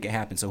her. Let's make it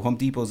happen. So Home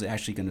Depot is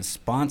actually going to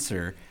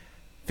sponsor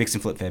Fix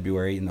and Flip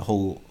February in the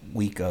whole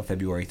week of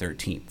February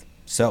 13th.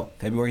 So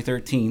February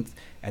 13th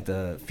at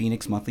the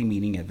Phoenix monthly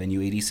meeting at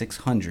Venue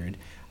 8600,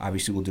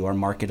 obviously we'll do our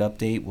market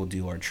update. We'll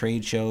do our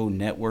trade show,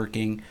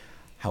 networking.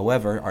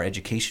 However, our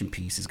education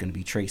piece is going to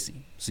be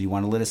Tracy. So you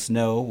want to let us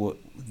know what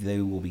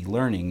they will be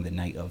learning the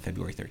night of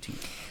February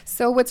 13th.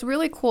 So what's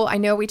really cool, I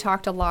know we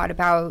talked a lot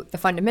about the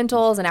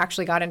fundamentals and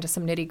actually got into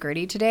some nitty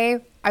gritty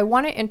today. I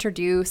want to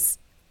introduce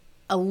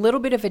a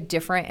little bit of a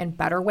different and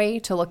better way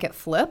to look at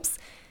flips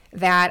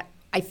that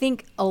I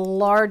think a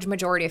large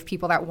majority of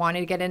people that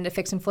wanted to get into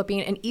fix and flipping,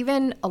 and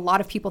even a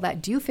lot of people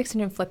that do fixing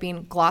and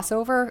flipping, gloss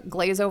over,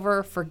 glaze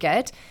over,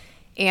 forget.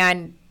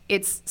 And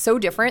it's so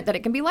different that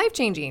it can be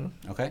life-changing.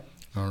 Okay.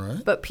 All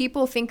right. But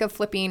people think of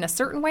flipping a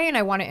certain way, and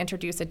I want to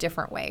introduce a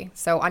different way.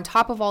 So on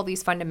top of all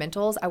these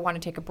fundamentals, I want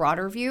to take a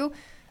broader view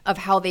of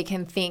how they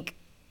can think,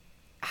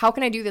 how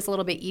can I do this a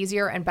little bit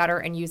easier and better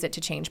and use it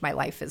to change my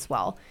life as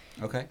well?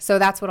 Okay. So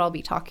that's what I'll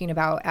be talking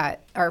about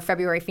at our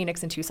February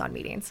Phoenix and Tucson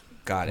meetings.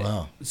 Got it.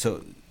 Wow.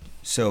 So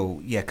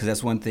yeah, because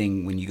that's one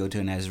thing when you go to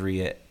an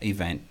Ezria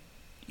event,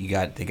 they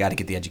got to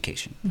get the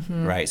education,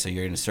 right? So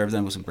you're going to serve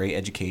them with some great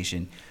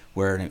education.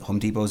 Where Home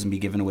Depot's going to be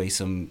giving away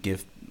some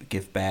gift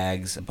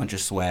bags, a bunch of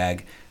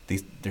swag.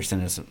 They're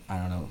sending us, I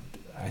don't know,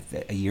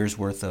 a year's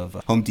worth of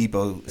Home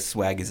Depot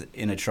swag is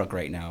in a truck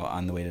right now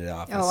on the way to the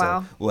office. Oh,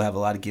 wow. So we'll have a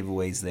lot of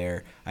giveaways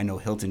there. I know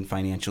Hilton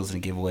Financial is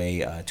going to give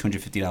away a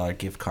 $250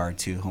 gift card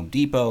to Home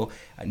Depot.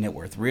 Net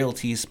Worth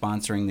Realty is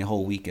sponsoring the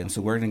whole weekend.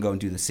 So we're going to go and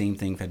do the same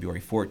thing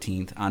February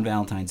 14th on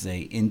Valentine's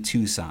Day in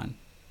Tucson.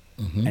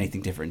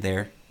 Anything different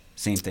there?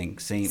 Same thing.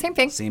 Same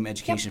thing. Same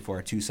education for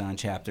our Tucson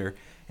chapter.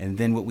 And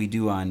then what we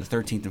do on the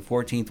 13th and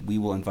 14th, we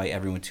will invite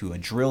everyone to a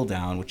drill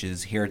down, which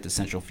is here at the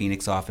Central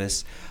Phoenix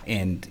office.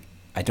 And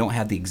I don't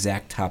have the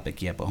exact topic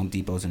yet, but Home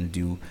Depot is going to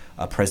do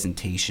a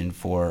presentation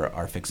for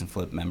our Fix and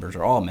Flip members,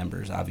 or all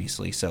members,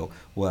 obviously. So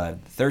we'll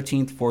have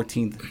 13th,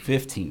 14th,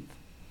 15th.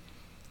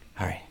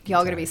 All right.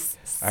 Y'all going to be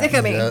sick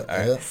of me.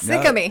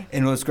 Sick of me.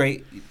 And what's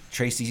great,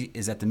 Tracy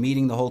is at the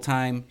meeting the whole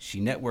time. She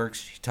networks,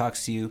 she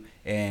talks to you,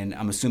 and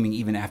I'm assuming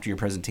even after your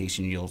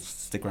presentation, you'll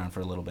stick around for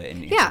a little bit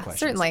and answer questions.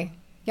 Certainly.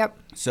 Yep.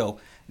 So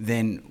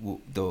then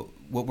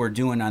what we're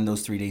doing on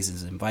those 3 days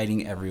is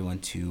inviting everyone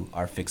to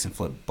our Fix and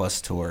Flip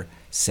bus tour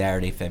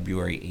Saturday,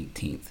 February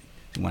 18th.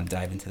 You want to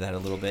dive into that a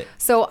little bit?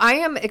 So I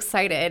am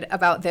excited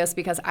about this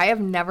because I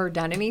have never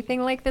done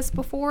anything like this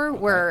before. Okay.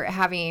 We're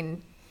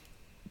having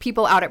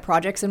people out at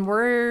projects, and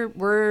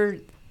we're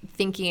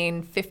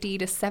thinking 50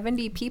 to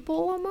 70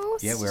 people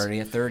almost. Yeah, we're already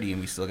at 30,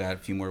 and we still got a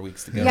few more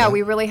weeks to go. Yeah,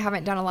 we really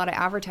haven't done a lot of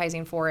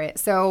advertising for it.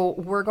 So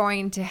we're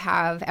going to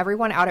have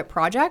everyone out at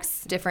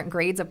projects, different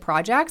grades of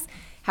projects,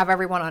 have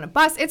everyone on a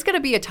bus. It's going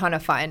to be a ton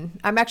of fun.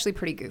 I'm actually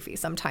pretty goofy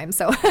sometimes,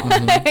 so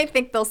I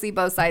think they'll see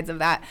both sides of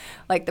that,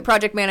 like the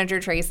project manager,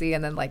 Tracy,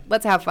 and then like,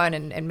 let's have fun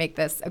and make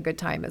this a good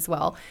time as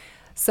well.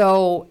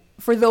 So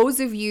for those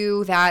of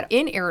you that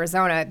in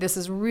Arizona, this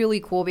is really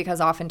cool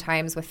because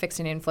oftentimes with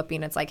fixing and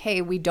flipping, it's like,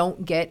 hey, we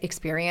don't get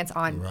experience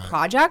on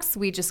projects.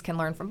 We just can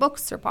learn from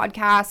books or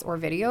podcasts or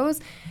videos.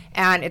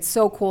 And it's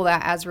so cool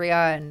that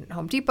Azria and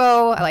Home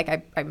Depot, like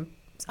I'm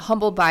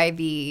humbled by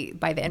the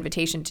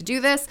invitation to do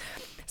this.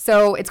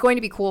 So it's going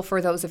to be cool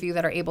for those of you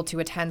that are able to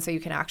attend so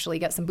you can actually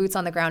get some boots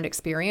on the ground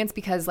experience,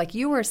 because like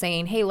you were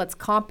saying, hey, let's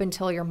comp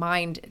until your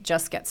mind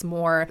just gets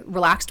more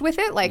relaxed with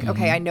it. Like,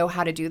 okay, I know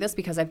how to do this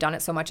because I've done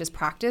it so much as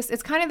practice.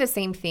 It's kind of the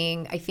same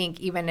thing, I think,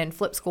 even in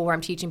Flip School where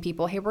I'm teaching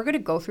people, hey, we're going to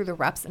go through the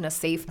reps in a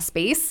safe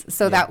space.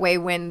 So that way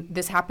when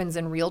this happens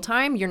in real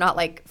time, you're not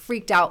like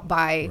freaked out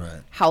by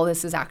how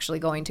this is actually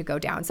going to go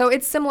down. So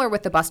it's similar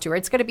with the bus tour.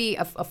 It's going to be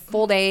a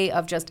full day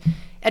of just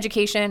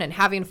education and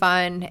having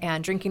fun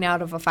and drinking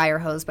out of a fire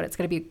hose, but it's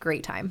going to be a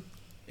great time.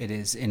 It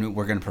is, and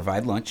we're going to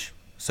provide lunch.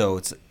 So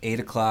it's 8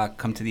 o'clock,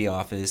 come to the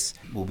office.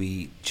 We'll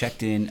be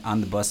checked in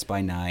on the bus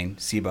by 9,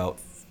 see about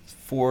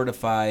 4 to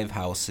 5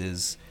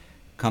 houses,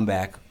 come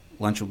back.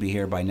 Lunch will be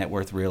here by Net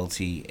Worth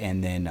Realty,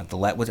 and then the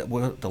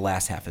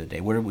last half of the day,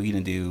 what are we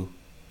going to do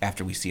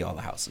after we see all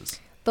the houses?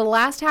 The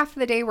last half of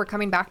the day, we're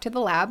coming back to the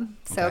lab.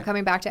 So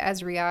coming back to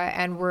Azria,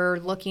 and we're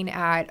looking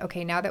at,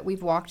 okay, now that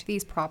we've walked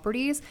these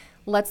properties,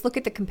 let's look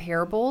at the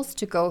comparables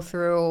to go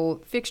through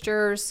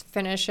fixtures,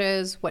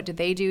 finishes, what did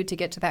they do to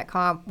get to that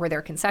comp? Were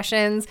there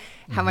concessions?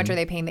 How much are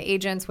they paying the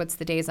agents? What's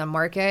the days on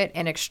market?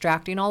 And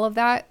extracting all of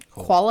that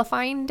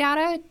qualifying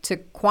data to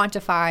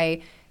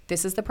quantify,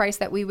 this is the price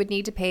that we would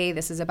need to pay.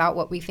 This is about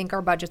what we think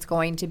our budget's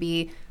going to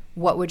be.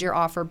 What would your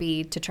offer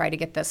be to try to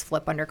get this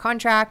flip under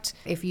contract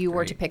if you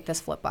were to pick this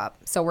flip up?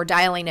 So we're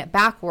dialing it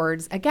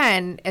backwards,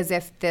 again, as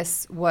if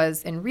this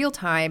was in real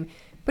time,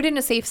 but in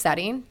a safe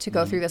setting to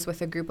go through this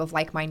with a group of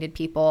like-minded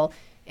people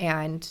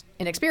and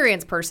an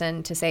experienced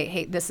person to say,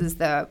 hey, this is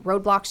the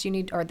roadblocks you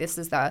need, or this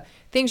is the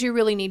things you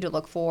really need to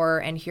look for,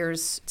 and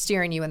here's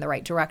steering you in the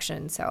right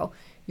direction. So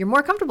you're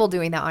more comfortable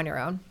doing that on your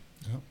own.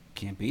 Yep.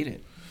 Can't beat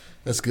it.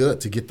 That's good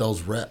to get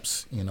those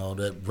reps. You know,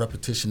 that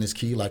repetition is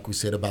key, like we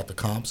said about the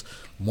comps.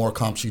 The more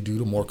comps you do,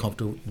 the more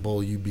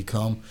comfortable you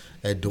become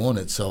at doing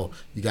it. So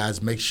you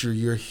guys make sure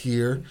you're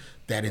here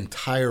that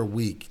entire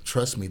week.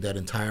 Trust me, that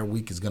entire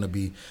week is going to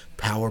be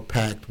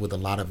power-packed with a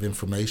lot of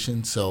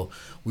information. So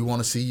we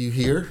want to see you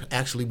here.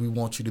 Actually, we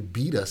want you to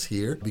beat us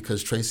here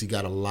because Tracy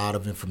got a lot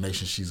of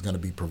information she's going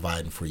to be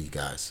providing for you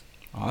guys.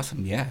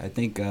 Awesome. Yeah, I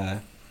think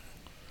that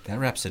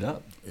wraps it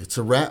up. It's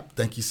a wrap.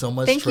 Thank you so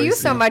much, Thank Tracy. you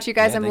so much, you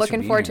guys. Yeah, I'm thanks for looking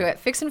being forward here. to it.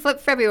 Fix and Flip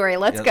February.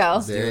 Let's go.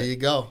 There you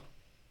go.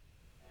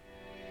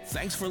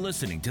 Thanks for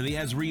listening to the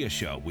Azria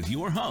Show with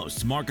your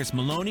hosts, Marcus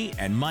Maloney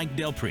and Mike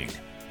Delprete.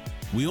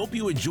 We hope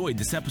you enjoyed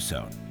this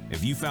episode.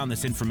 If you found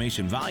this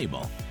information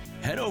valuable,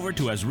 head over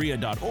to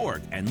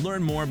azria.org and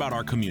learn more about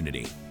our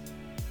community.